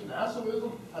time,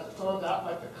 internationalism has turned out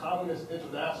like the communist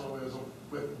internationalism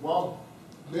with one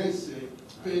message,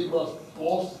 very much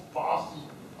bossy,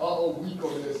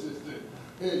 weakness is that,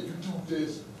 hey, you do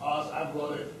this, I'm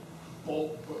going to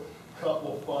vote for a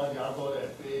couple of funds, I'm going to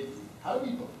pay you. How do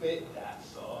we prevent that,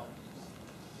 sir?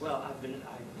 Well, I've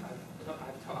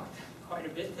talked quite a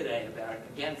bit today about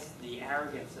against the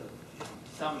arrogance of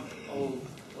some old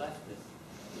leftists.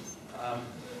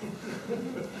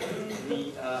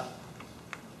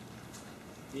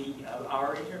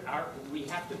 We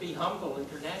have to be humble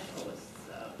internationalists.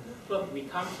 Look, we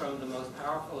come from the most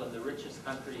powerful and the richest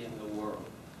country in the world,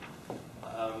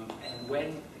 and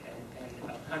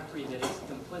a country that is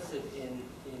complicit in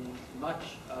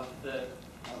much of the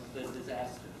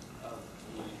disasters of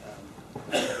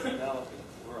the developing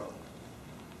world.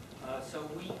 So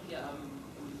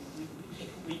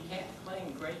we can't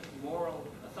claim great moral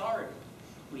authority.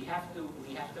 We have to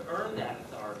earn that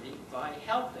authority by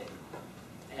helping,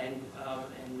 and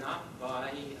not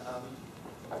by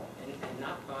we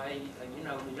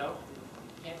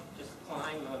can't just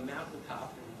climb a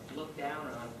mountaintop and look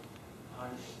down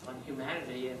on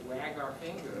humanity and wag our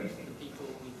fingers to people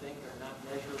we think are not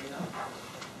measuring up.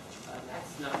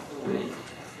 That's not the way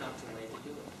to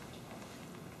do it.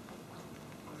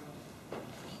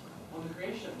 On the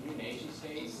creation of new nation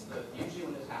states, usually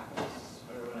when this happens,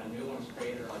 or when a new one's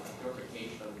created, like the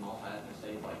purification of multi-ethnic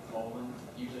states like Poland,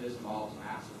 usually this involves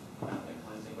massive ethnic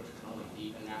cleansing, which can only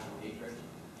deepen national hatred.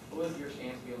 What would your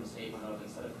stance be on the statement of,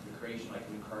 instead of the creation like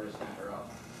new Kurdistan or a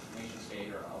nation state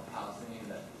or a Palestinian,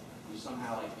 that you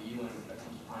somehow, like the UN, attempts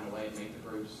to find a way to make the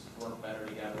groups work better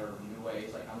together in new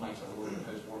ways, like unlike the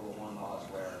post-World War I laws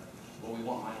where, well, we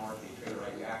want minority treated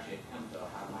right, we actually attempt to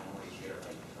have minority treated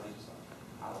right, because I just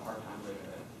have a hard time believing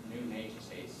that new nation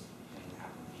states can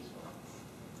happen peacefully.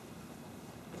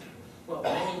 Well,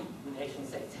 many nation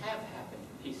states have happened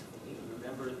peacefully.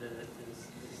 Remember the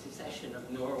secession of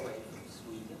Norway from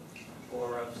Sweden,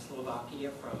 or of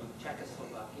Slovakia from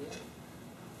Czechoslovakia.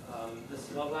 The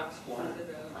Slovaks wanted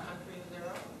a country of their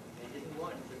own. They didn't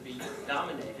want to be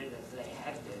dominated as they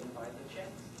had been by the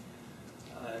Czechs.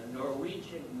 Norway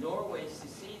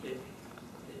seceded.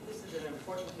 This is an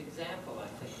important example, I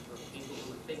think, for people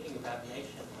who are thinking about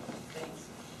nation states,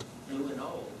 new and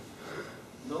old.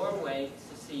 Norway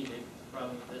seceded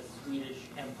from the Swedish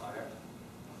Empire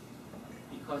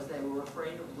because they were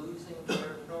afraid of losing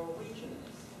their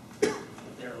Norwegianness,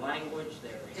 their language,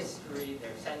 their history,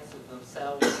 their sense of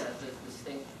themselves as a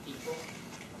distinct people.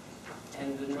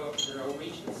 And the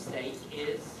Norwegian state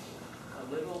is a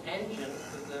little engine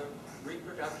for the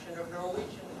reproduction of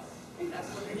Norwegianness. That's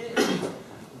what it is.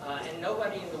 And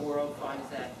nobody in the world finds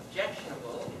that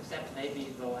objectionable, except maybe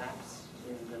the Lapps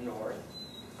in the north.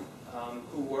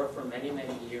 who were for many,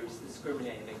 many years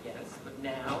discriminated against. But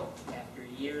now, after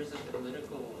years of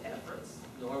political efforts,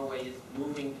 Norway is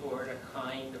moving toward a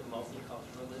kind of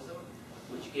multiculturalism,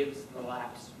 which gives the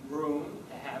Lapps room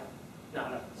to have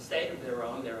not a state of their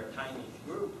own, they're a tiny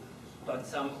group, but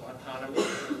some autonomy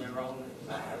in their own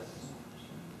lives.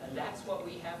 And that's what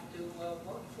we have to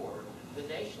work for. The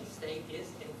nation state is,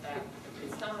 in fact,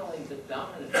 it's not only the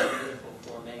dominant political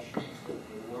formation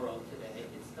in the world today,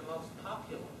 it's the most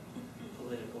popular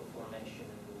political formation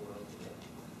in the world today.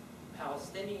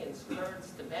 Palestinians,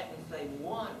 Kurds, Tibetans, they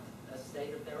want a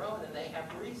state of their own, and they have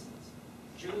reasons.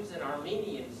 Jews and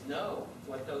Armenians know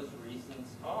what those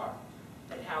reasons are,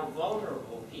 and how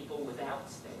vulnerable people without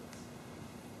states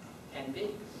can be.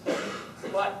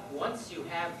 But once we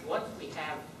have,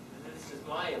 this is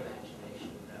my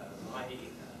imagination, my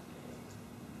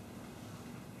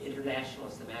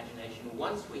internationalist imagination,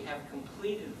 once we have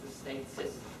completed the state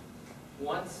system,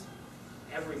 once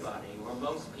everybody, or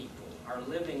most people, are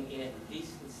living in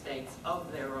decent states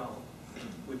of their own,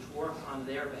 which work on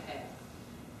their behalf,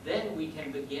 then we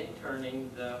can begin turning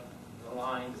the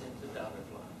lines into dotted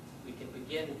lines. We can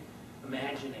begin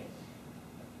imagining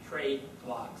trade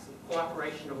blocs,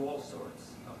 cooperation of all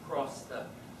sorts across the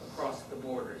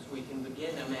borders. We can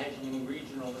begin imagining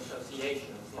regional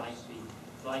associations like the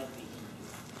EU.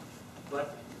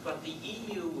 But the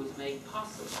EU was made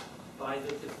possible by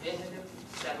the definitive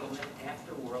settlement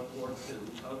after World War II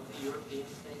of the European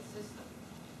state system.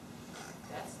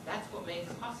 That's what made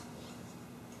it possible.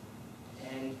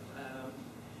 And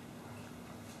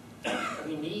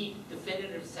we need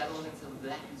definitive settlements of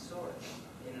that sort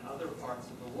in other parts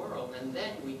of the world, and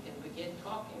then we can begin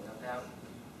talking about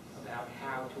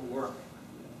how to work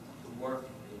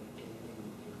in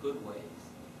good ways,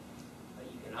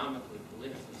 economically,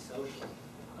 politically, socially,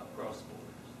 across borders.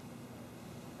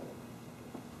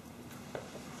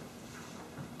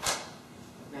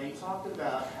 Now you talked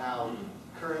about how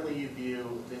currently you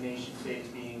view the nation state as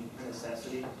being a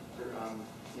necessity for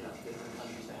different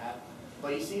countries to have.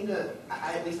 But you seem to,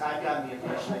 at least I've gotten the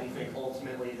impression that you think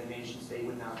ultimately the nation state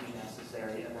would not be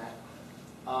necessary, and that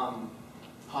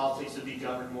politics would be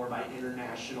governed more by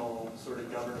international sort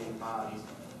of governing bodies.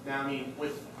 Now, I mean,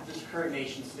 with this current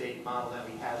nation state model that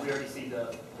we have, we already see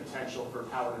the potential for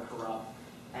power to corrupt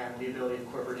and the ability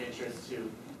of corporate interests to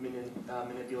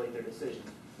manipulate their decisions.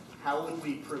 How would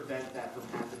we prevent that from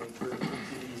happening through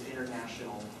these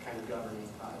international kind of governing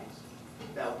bodies?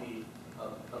 That would be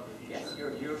of the future. Yes,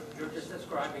 you're just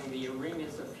describing the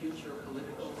arenas of future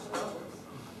political struggles.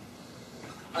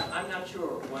 I'm not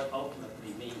sure what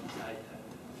ultimately means.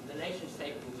 The nation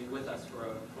state will be with us for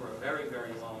a very,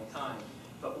 very long time.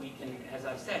 But we can, as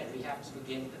I said, we have to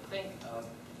begin to think of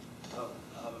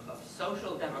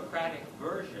social democratic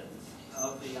versions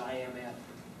of the IMF,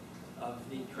 of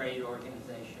the trade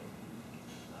organization.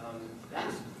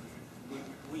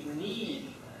 We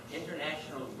need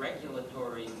international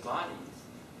regulatory bodies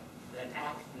that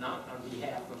act not on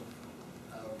behalf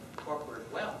of corporate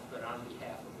wealth, but on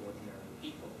behalf of ordinary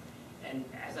people. And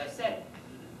as I said,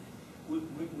 we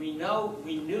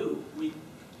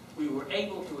were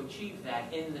able to achieve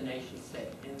that in the nation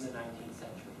state in the 19th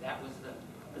century. That was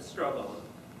the struggle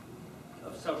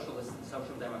of socialist and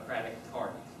social democratic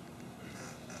parties.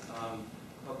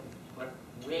 But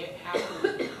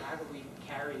how do we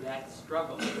carry that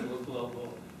struggle to a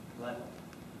global level?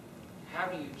 How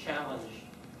do you challenge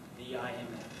the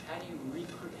IMF? How do you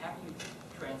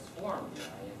transform the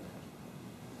IMF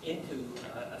into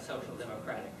a social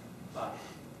democratic body?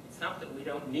 It's not that we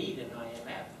don't need an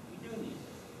IMF. We do need it,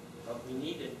 but we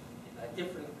need it a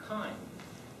different kind.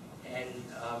 And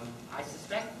I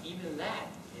suspect even that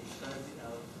it's going to be,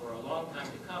 for a long time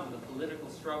to come, the political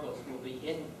struggles will be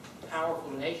in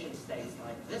powerful nation states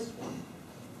like this one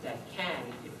that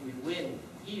can, if we win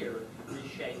here,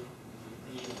 reshape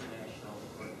the international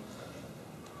organization.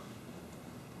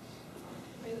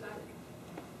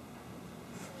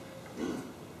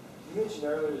 You mentioned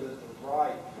earlier that the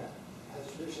right has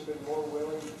traditionally been more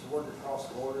willing to work across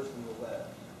borders than the left.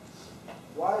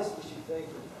 Why is it that you think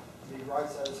that the right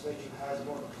side of the spectrum has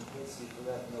more of a propensity for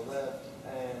that than the left,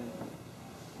 and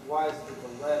why is it that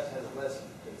the left has less of a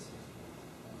propensity?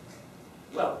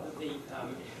 Well,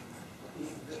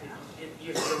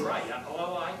 you're right.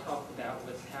 All I talked about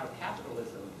was how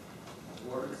capitalism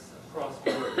works across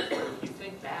borders. If you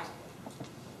think back,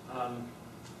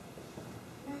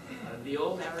 the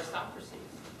old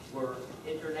aristocracies were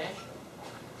international.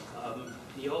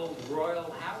 The old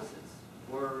royal houses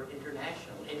were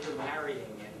international,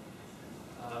 intermarrying,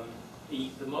 and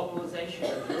the mobilization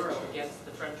of Europe against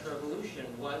the French Revolution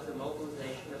was a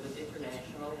mobilization of an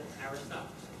international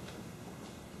aristocracy.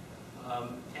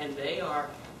 And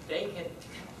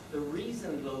the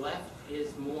reason the left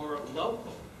is more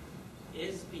local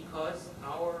is because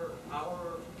our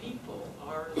people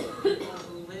are the people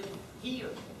who live here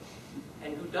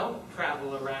and who don't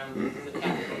travel around the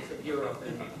capitals of Europe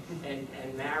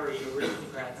and marry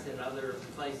aristocrats in other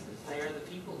places. They are the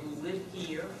people who live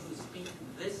here, who speak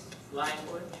this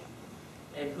language,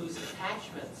 and whose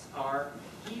attachments are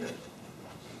here.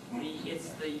 It's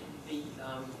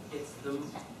the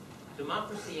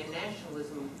democracy and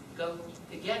nationalism go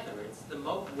together. It's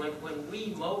when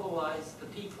we mobilize the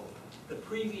people, the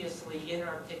previously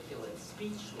inarticulate,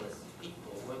 speechless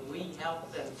people, when we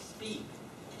help them speak,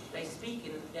 they speak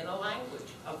in a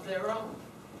language of their own,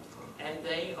 and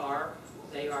they are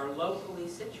locally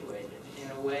situated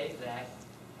in a way that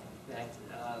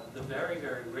the very,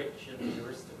 very rich and the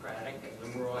aristocratic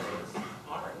and the royals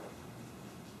aren't.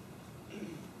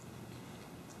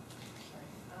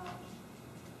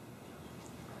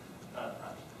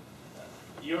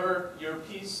 Your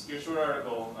piece, your short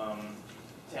article,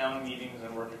 Town Meetings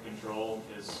and Worker Control,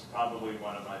 is probably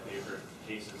one of my favorite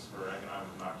cases for economic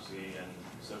democracy and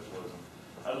socialism.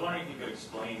 I was wondering if you could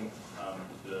explain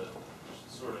the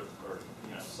sort of, or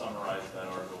summarize that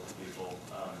article for people,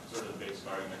 sort of the basic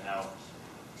argument how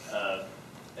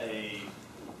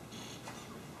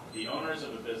the owners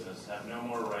of a business have no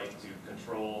more right to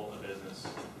control a business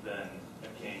than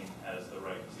a king has the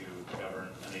right to govern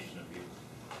a nation of people.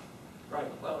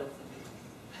 Right. Well,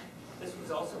 this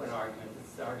was also an argument that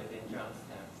started in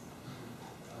Johnstown.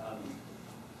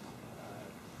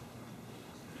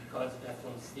 Because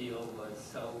Bethlehem Steel was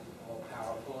so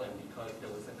all-powerful, and because there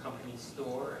was a company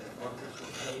store, and workers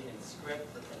were paid in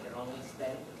scrip that they could only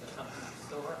spend at the company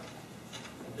store.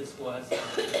 And this was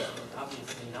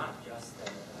obviously not just a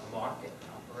market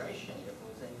operation; it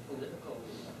was a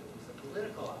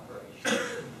political operation,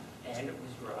 and it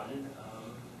was run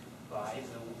by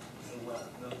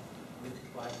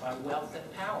by wealth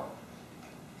and power.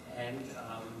 And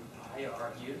I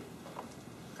argued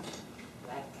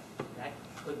that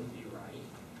couldn't be right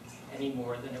any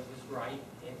more than it was right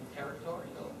in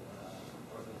territorial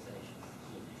organizations.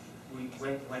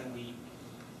 When we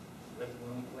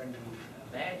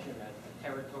imagine a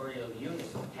territorial unit,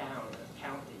 a town, a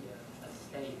county, a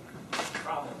state, a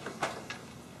province,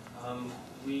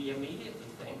 we immediately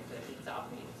think that it's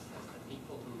obvious that the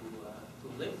people who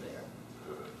live there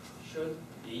should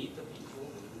be the people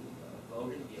who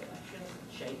vote in the elections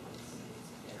and shape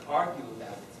and argue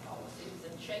about its policies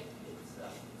and shape its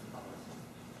policies.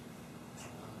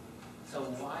 So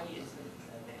why isn't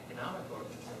an economic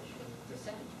organization the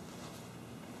same?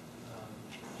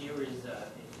 Here is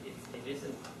it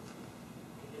isn't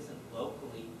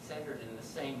locally centered in the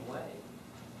same way,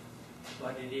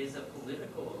 but it is a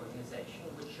political organization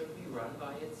which should be run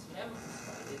by its members,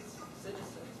 by its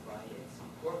citizens, by its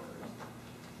workers.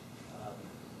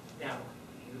 Now,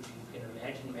 you can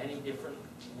imagine many different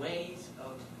ways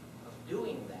of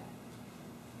doing that.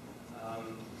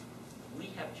 We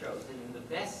have chosen, in the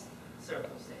best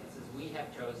circumstances, we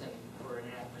have chosen for an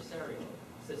adversarial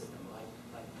system,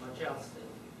 like much else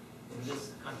in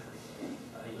this country.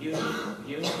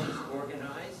 Unions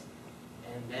organize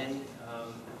and then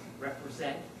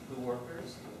represent the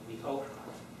workers, we hope,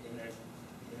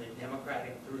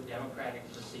 through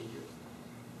democratic procedures.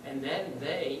 And then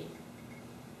they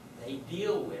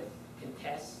deal with,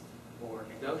 contest, or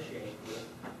negotiate with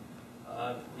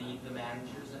the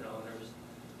managers and owners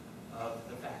of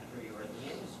the factory or the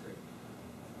industry.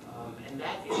 And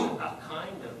that is a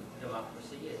kind of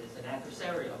democracy. It is an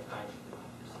adversarial kind of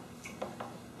democracy.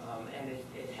 And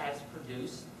it has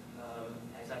produced,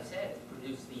 as I said, it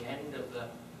produced the end of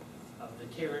the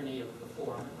tyranny of the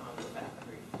foreman on the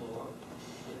factory floor.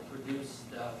 It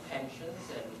produced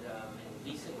pensions and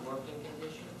decent working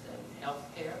conditions and health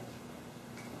care.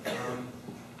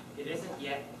 It isn't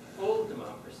yet full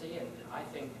democracy, and I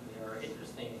think there are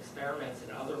interesting experiments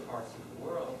in other parts of the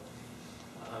world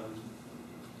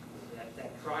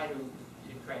that try to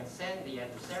transcend the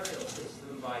adversarial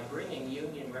system by bringing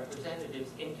union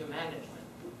representatives into management.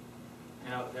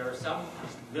 Now, there are some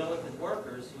militant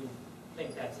workers who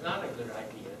think that's not a good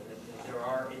idea, that there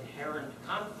are inherent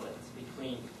conflicts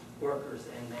between workers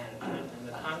and management, and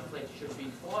the conflict should be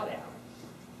fought out,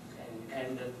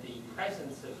 and that the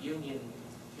presence of union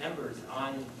members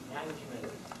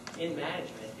in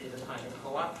management is a kind of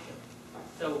co-option.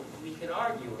 So we can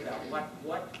argue about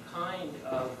what kind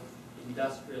of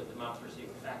industrial democracy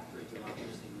or factory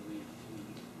democracy we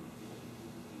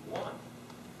want.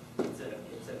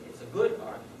 It's a good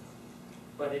argument,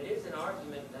 but it is an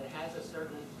argument that has a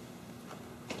certain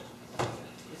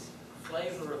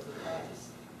flavor of the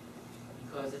past,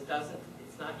 because it's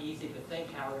not easy to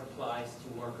think how it applies to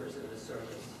workers in the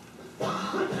service.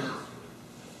 For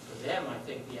them, I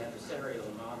think the adversarial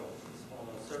model is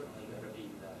almost certainly going to be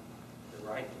the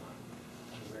right one.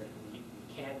 We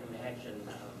can't imagine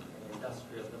an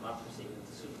industrial democracy in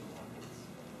the supermarkets,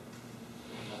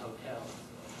 in the hotels.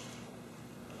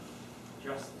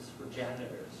 Justice for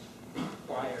janitors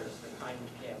requires the kind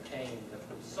of campaign that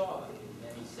we saw in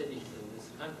many cities in this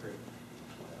country.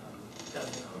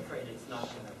 I'm afraid it's not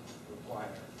going to require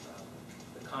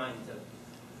the kinds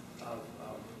of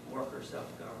worker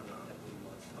self-government that we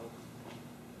once hoped.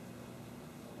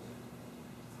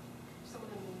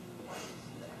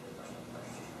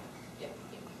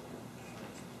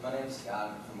 My name is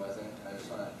Scott. I'm from Wesleyan, and I just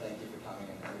want to thank you for coming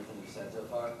and everything you've said so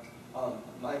far.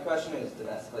 My question is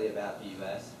domestically about the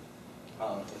U.S.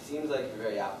 It seems like you're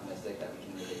very optimistic that we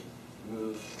can really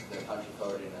move the country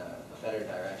forward in a better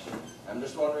direction. I'm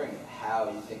just wondering how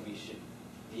you think we should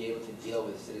be able to deal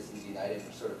with Citizens United,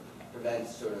 or sort of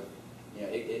prevents sort of, you know,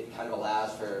 it kind of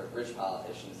allows for rich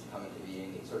politicians to come into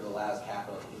being. It sort of allows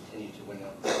capital to continue to win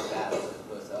the battles as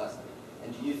opposed to us.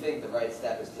 And do you think the right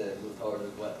step is to move forward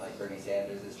with what like Bernie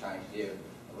Sanders is trying to do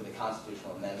with a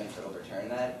constitutional amendment to overturn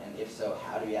that? And if so,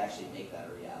 how do we actually make that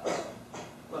a reality?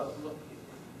 Well, look,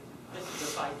 this is a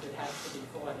fight that has to be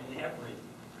fought in every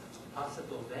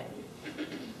possible venue.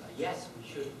 Yes, we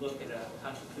should look at a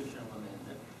constitutional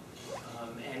amendment,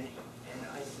 and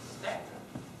I suspect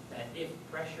that if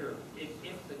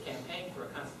the campaign for a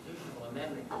constitutional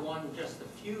amendment won just a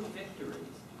few victories,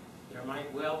 there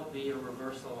might well be a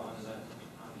reversal on the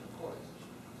courts.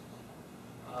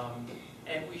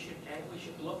 And we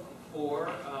should look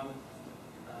for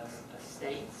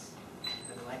states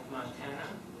like Montana,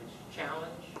 which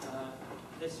challenge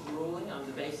this ruling on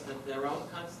the basis of their own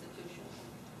constitutions.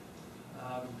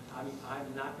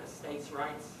 I'm not a states'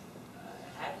 rights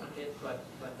advocate, but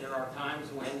there are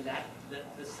times when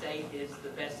the state is the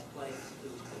best place to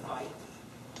fight.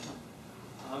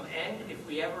 And if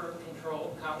we ever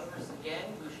control Congress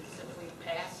again, we should simply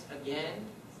pass again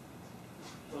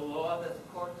the law that the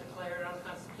court declared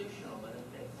unconstitutional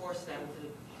and force them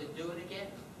to do it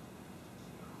again.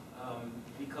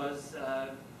 Because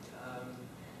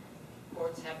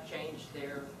courts have changed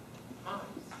their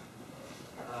minds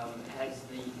as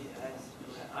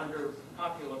under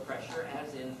popular pressure,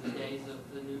 as in the days of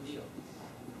the New Deal,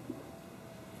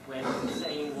 when the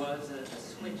saying was a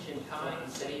switch in time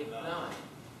saved 9.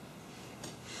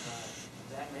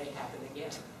 That may happen again.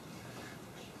 Is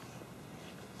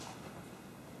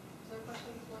there a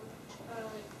question for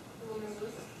the woman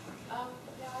Bruce?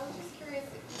 Yeah, I was just curious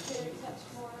if you could touch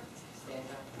more. Stand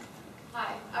up.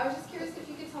 Hi, I was just curious if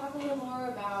you could talk a little more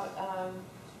about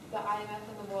the IMF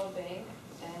and the World Bank,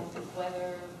 and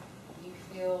whether you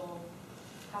feel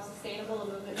how sustainable a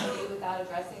movement would be without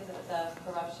addressing the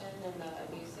corruption and the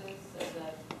abuses of the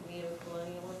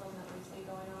neo-colonialism that we see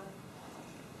going on.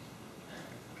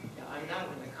 I'm not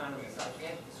an economist. I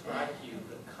can't describe to you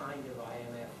the kind of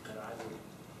IMF that I would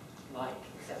like,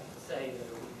 except to say that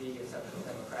it would be a social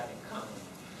democratic economy.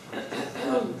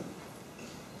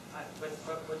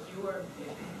 But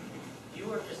you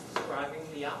are just describing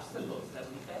the obstacles that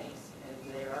we face, and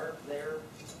they are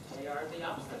the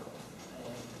obstacles,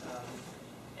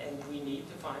 and we need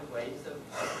to find ways of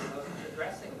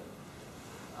addressing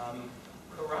them.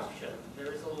 Corruption.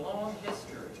 There is a long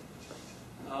history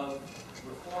of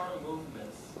reform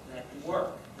movements that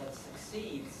work, that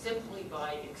succeed simply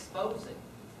by exposing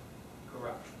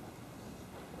corruption.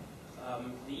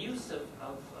 The use of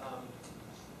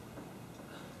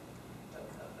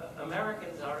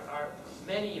Americans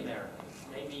many Americans,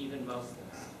 maybe even most of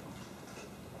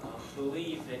them,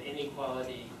 believe that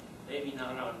inequality, maybe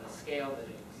not on the scale that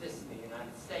it exists in the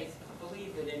United States, but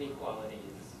believe that inequality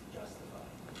is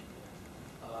justified.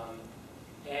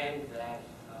 And that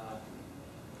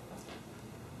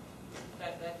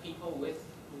people with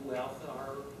wealth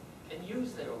can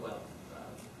use their wealth.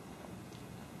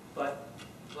 But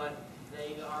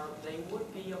they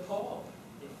would be appalled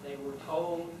if they were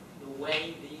told the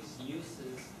way these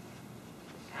uses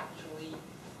actually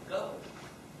go.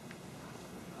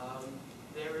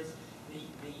 There is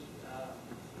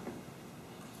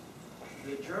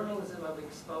the journalism of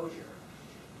exposure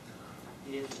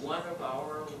is one of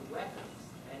our weapons,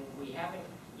 and we haven't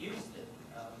used it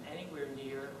anywhere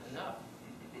near enough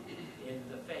in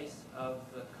the face of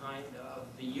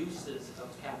the uses of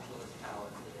capitalist power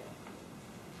today.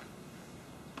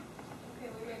 Okay,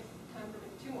 we have time for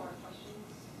 2 more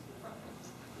questions.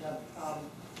 Yeah,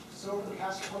 so over the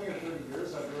past 20 or 30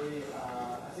 years, I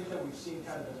think that we've seen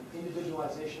kind of an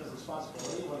individualization of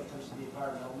responsibility when it comes to the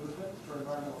environmental movement for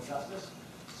environmental justice.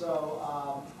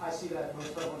 So I see that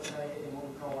most prevalent today in what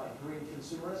we call like green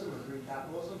consumerism or green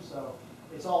capitalism. So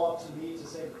it's all up to me to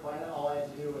save the planet. All I had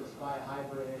to do was buy a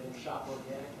hybrid and shop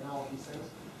organic and all of these things.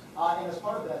 And as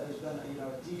part of that, there's been a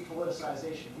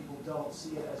depoliticization. People don't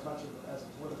see it as much as a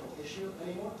political issue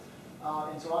anymore.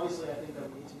 And so obviously I think that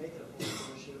we need to make it a political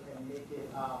issue and make it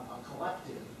a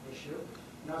collective issue.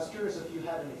 And I was curious if you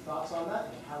had any thoughts on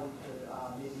that and how we could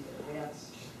maybe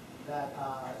advance that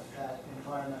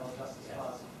environmental justice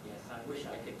cause. Yes, I wish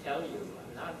I could tell you.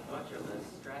 I'm not much of a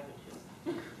strategist.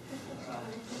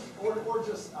 Or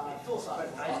just philosophical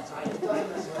thoughts. It doesn't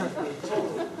necessarily be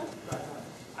totally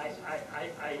right.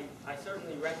 I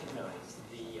certainly recognize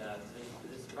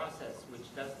this process, which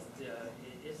doesn't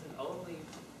it isn't only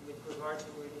with regard to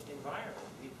the environment.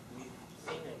 We've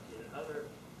seen it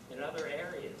in other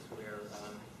areas where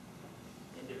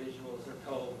individuals are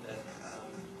told that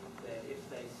if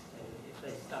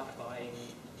they stop buying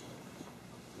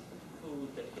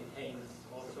food that contains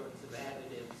all sorts of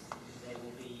additives, they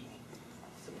will be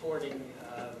supporting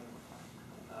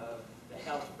the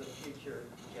health of future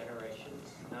generations,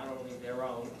 not only their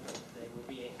own, but they will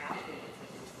be acting as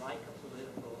if it's like a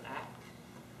political act.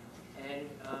 And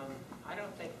I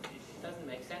don't think, it doesn't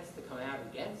make sense to come out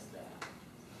against that.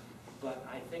 But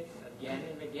I think again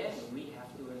and again we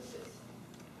have to insist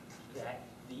that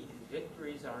the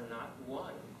victories are not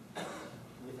won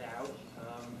without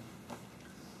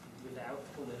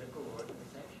political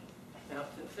organization. Now,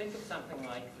 to think of something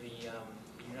like the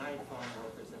United Farm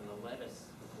Workers and the lettuce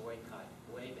boycott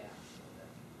way back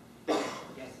in I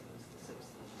guess it was the 60s.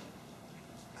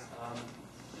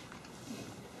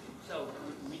 So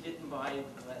we didn't buy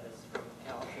lettuce from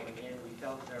California, and we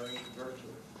felt very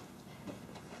virtuous.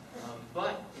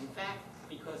 But in fact,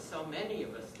 because so many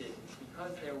of us didn't,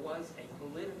 because there was a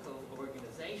political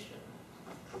organization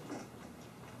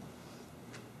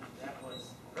that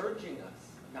was urging us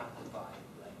not to buy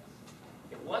lettuce.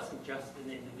 It wasn't just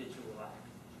an individual act.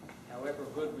 However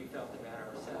good we felt about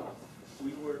ourselves,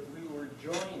 we were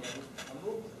joining a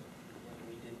movement, and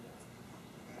we did that.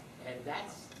 And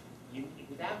that's,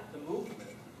 without the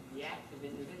movement, the act of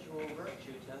individual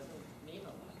virtue doesn't mean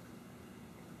a lot.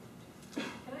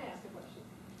 Can I ask a question?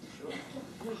 Sure.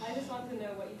 I just want to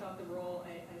know what you thought the role,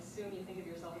 I assume you think of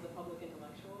yourself as a public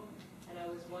intellectual, and I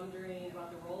was wondering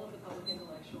about the role of the public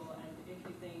intellectual and if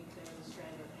you think there is a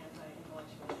strand of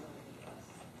anti-intellectualism in the U.S.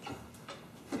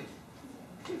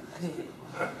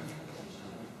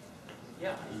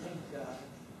 Yeah,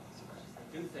 I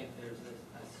do think there's a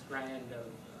strand of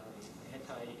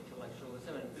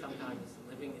anti-intellectualism, and sometimes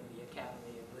living in the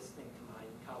academy and listening to my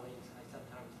colleagues, I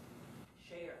sometimes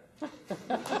share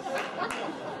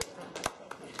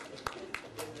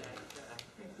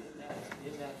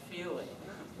in that feeling.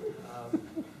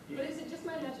 But is it just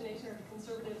my imagination, or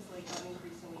conservatives gotten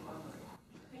increasingly armored?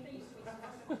 I think they used to be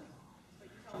but you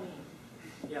tell me.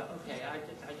 Yeah, okay. I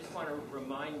just want to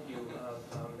remind you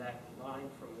of that line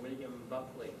from William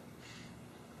Buckley,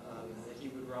 that he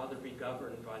would rather be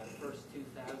governed by the first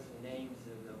 2,000 names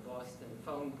in the Boston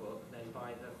phone book than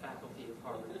by the faculty of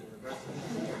Harvard University.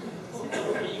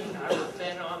 And I was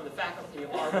then on the faculty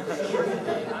of Harvard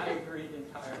University, and I agreed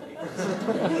entirely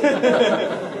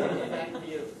in that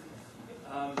view.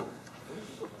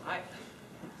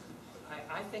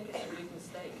 I think it's a big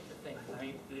mistake to think. I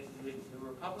mean, the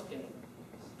Republican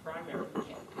primary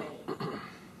campaign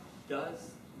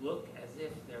does look as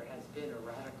if there has been a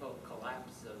radical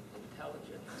collapse of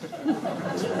intelligence.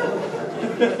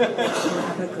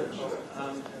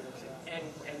 And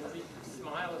we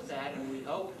smile at that, and we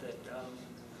hope that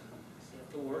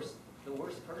the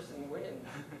worst person wins.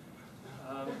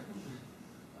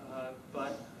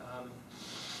 But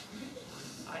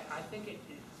I think it's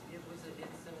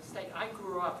a mistake. I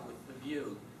grew up with the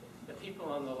view that people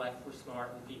on the left were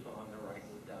smart and people on the right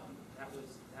were dumb. That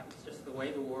was just the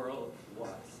way the world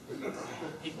was.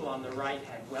 People on the right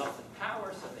had wealth and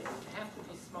power, so they didn't have to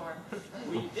be smart.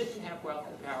 We didn't have wealth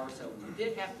and power, so we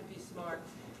did have to be smart,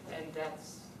 and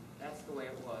that's the way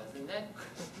it was. And then,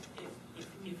 if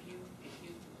you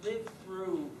live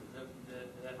through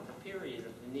the period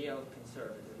of the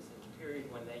neoconservatives, the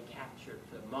period when they captured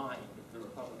the mind of the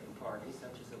Republican Party,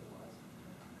 such as it was,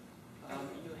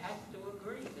 you have to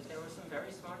agree that there were some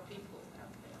very smart people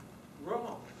out there.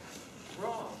 Wrong,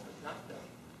 but not dumb.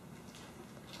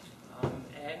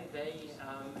 And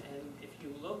if you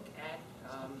look at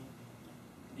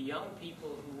the young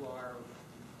people who are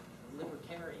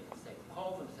libertarians, they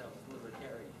call themselves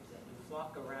libertarians, and who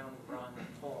flock around Ron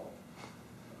Paul.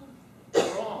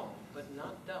 Wrong, but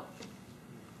not dumb.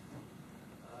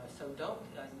 So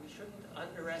we shouldn't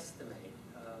underestimate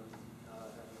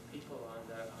people on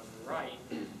the right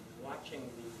watching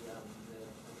the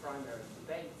primary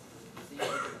debates. It's easy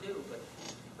to do,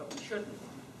 but we shouldn't.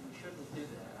 We shouldn't do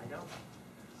that.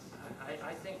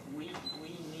 I think we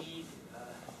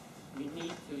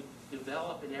need to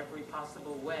develop in every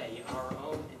possible way our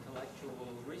own intellectual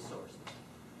resources.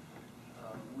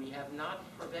 We have not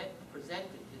presented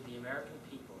to the American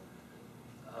people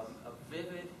a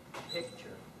vivid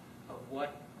picture of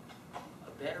what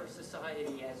a better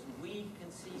society as we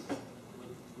conceive it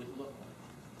would look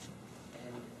like.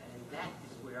 And that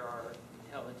is where our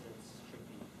intelligence should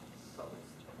be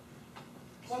focused.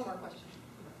 One more question.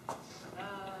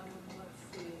 Let's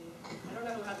see. I don't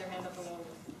know who had their hand up the longest.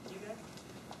 You guys?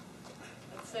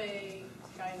 Let's say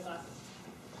guy in the glasses.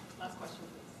 Last question,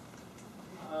 please.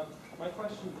 My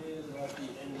question is about the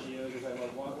NGOs as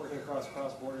I'm working across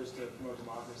borders to promote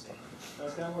democracy. I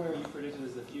was kind of wondering what you predicted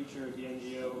is the future of the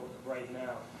NGO right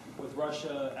now, with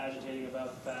Russia agitating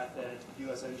about the fact that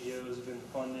U.S. NGOs have been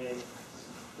funding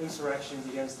insurrections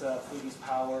against Putin's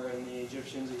power, and the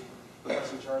Egyptians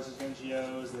pressing charges against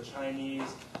NGOs, the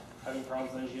Chinese having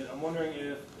problems with NGOs. I'm wondering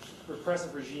if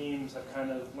repressive regimes have kind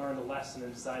of learned a lesson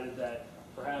and decided that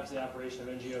perhaps the operation of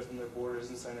NGOs in their borders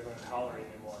isn't something they're going to tolerate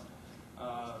anymore.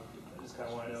 I just kind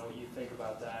of want to know what you think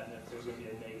about that, and if there's going to be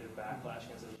a negative backlash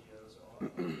against NGOs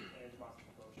and democracy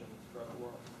promotion throughout the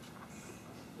world.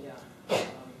 Yeah.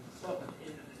 Look,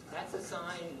 that's a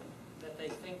sign that they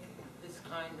think this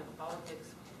kind of politics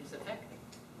is effective,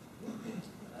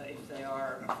 if they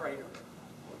are afraid of it.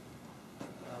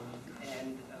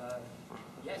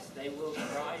 Yes, they will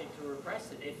try to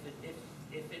repress it.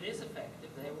 If it is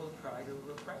effective, they will try to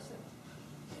repress it.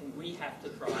 And we have to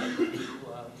try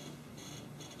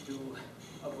to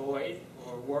avoid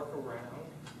or work around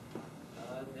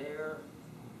their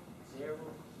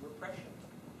repression.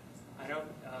 I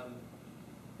don't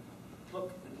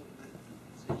look.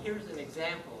 Here's an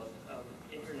example of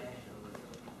internationalism.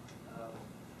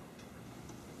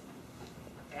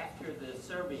 After the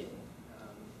Serbian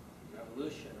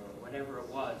revolution, or whatever it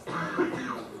was,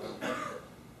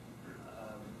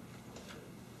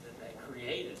 that they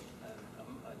created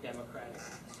a democratic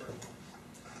Serbia.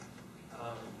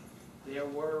 There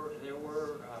were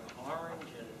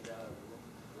orange and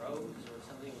rose or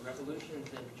something revolutions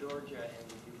in Georgia and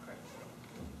Ukraine,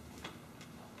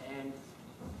 and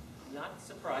not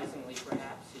surprisingly,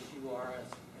 perhaps, if you are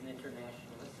an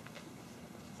internationalist,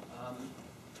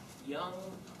 young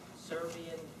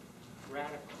Serbian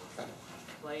radicals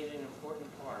played an important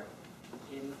part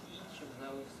in each of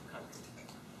those countries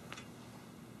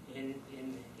in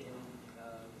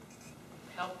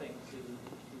helping to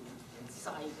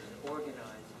incite and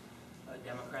organize a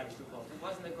democratic revolt. It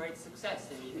wasn't a great success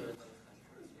in either of those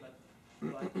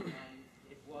countries, but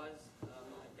it was a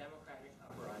democratic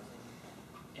uprising.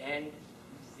 And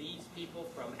these people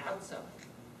from outside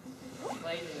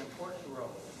played an important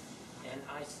role, and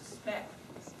I suspect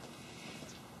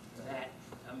that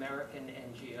American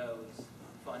NGOs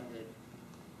funded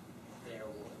their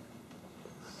work.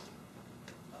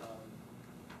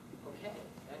 Okay,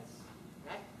 that's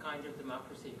that kind of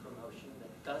democracy promotion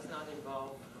that does not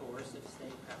involve coercive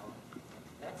state power.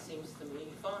 That seems to me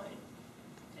fine.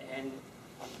 And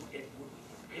if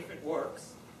it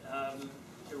works,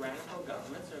 tyrannical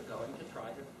governments are going to try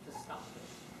to stop it.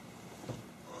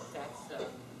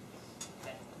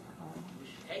 We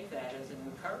should take that as an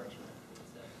encouragement.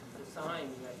 It's a sign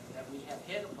that we have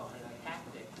hit upon a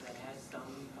tactic that has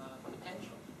some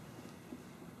potential.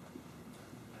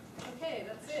 Okay,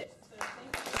 that's it.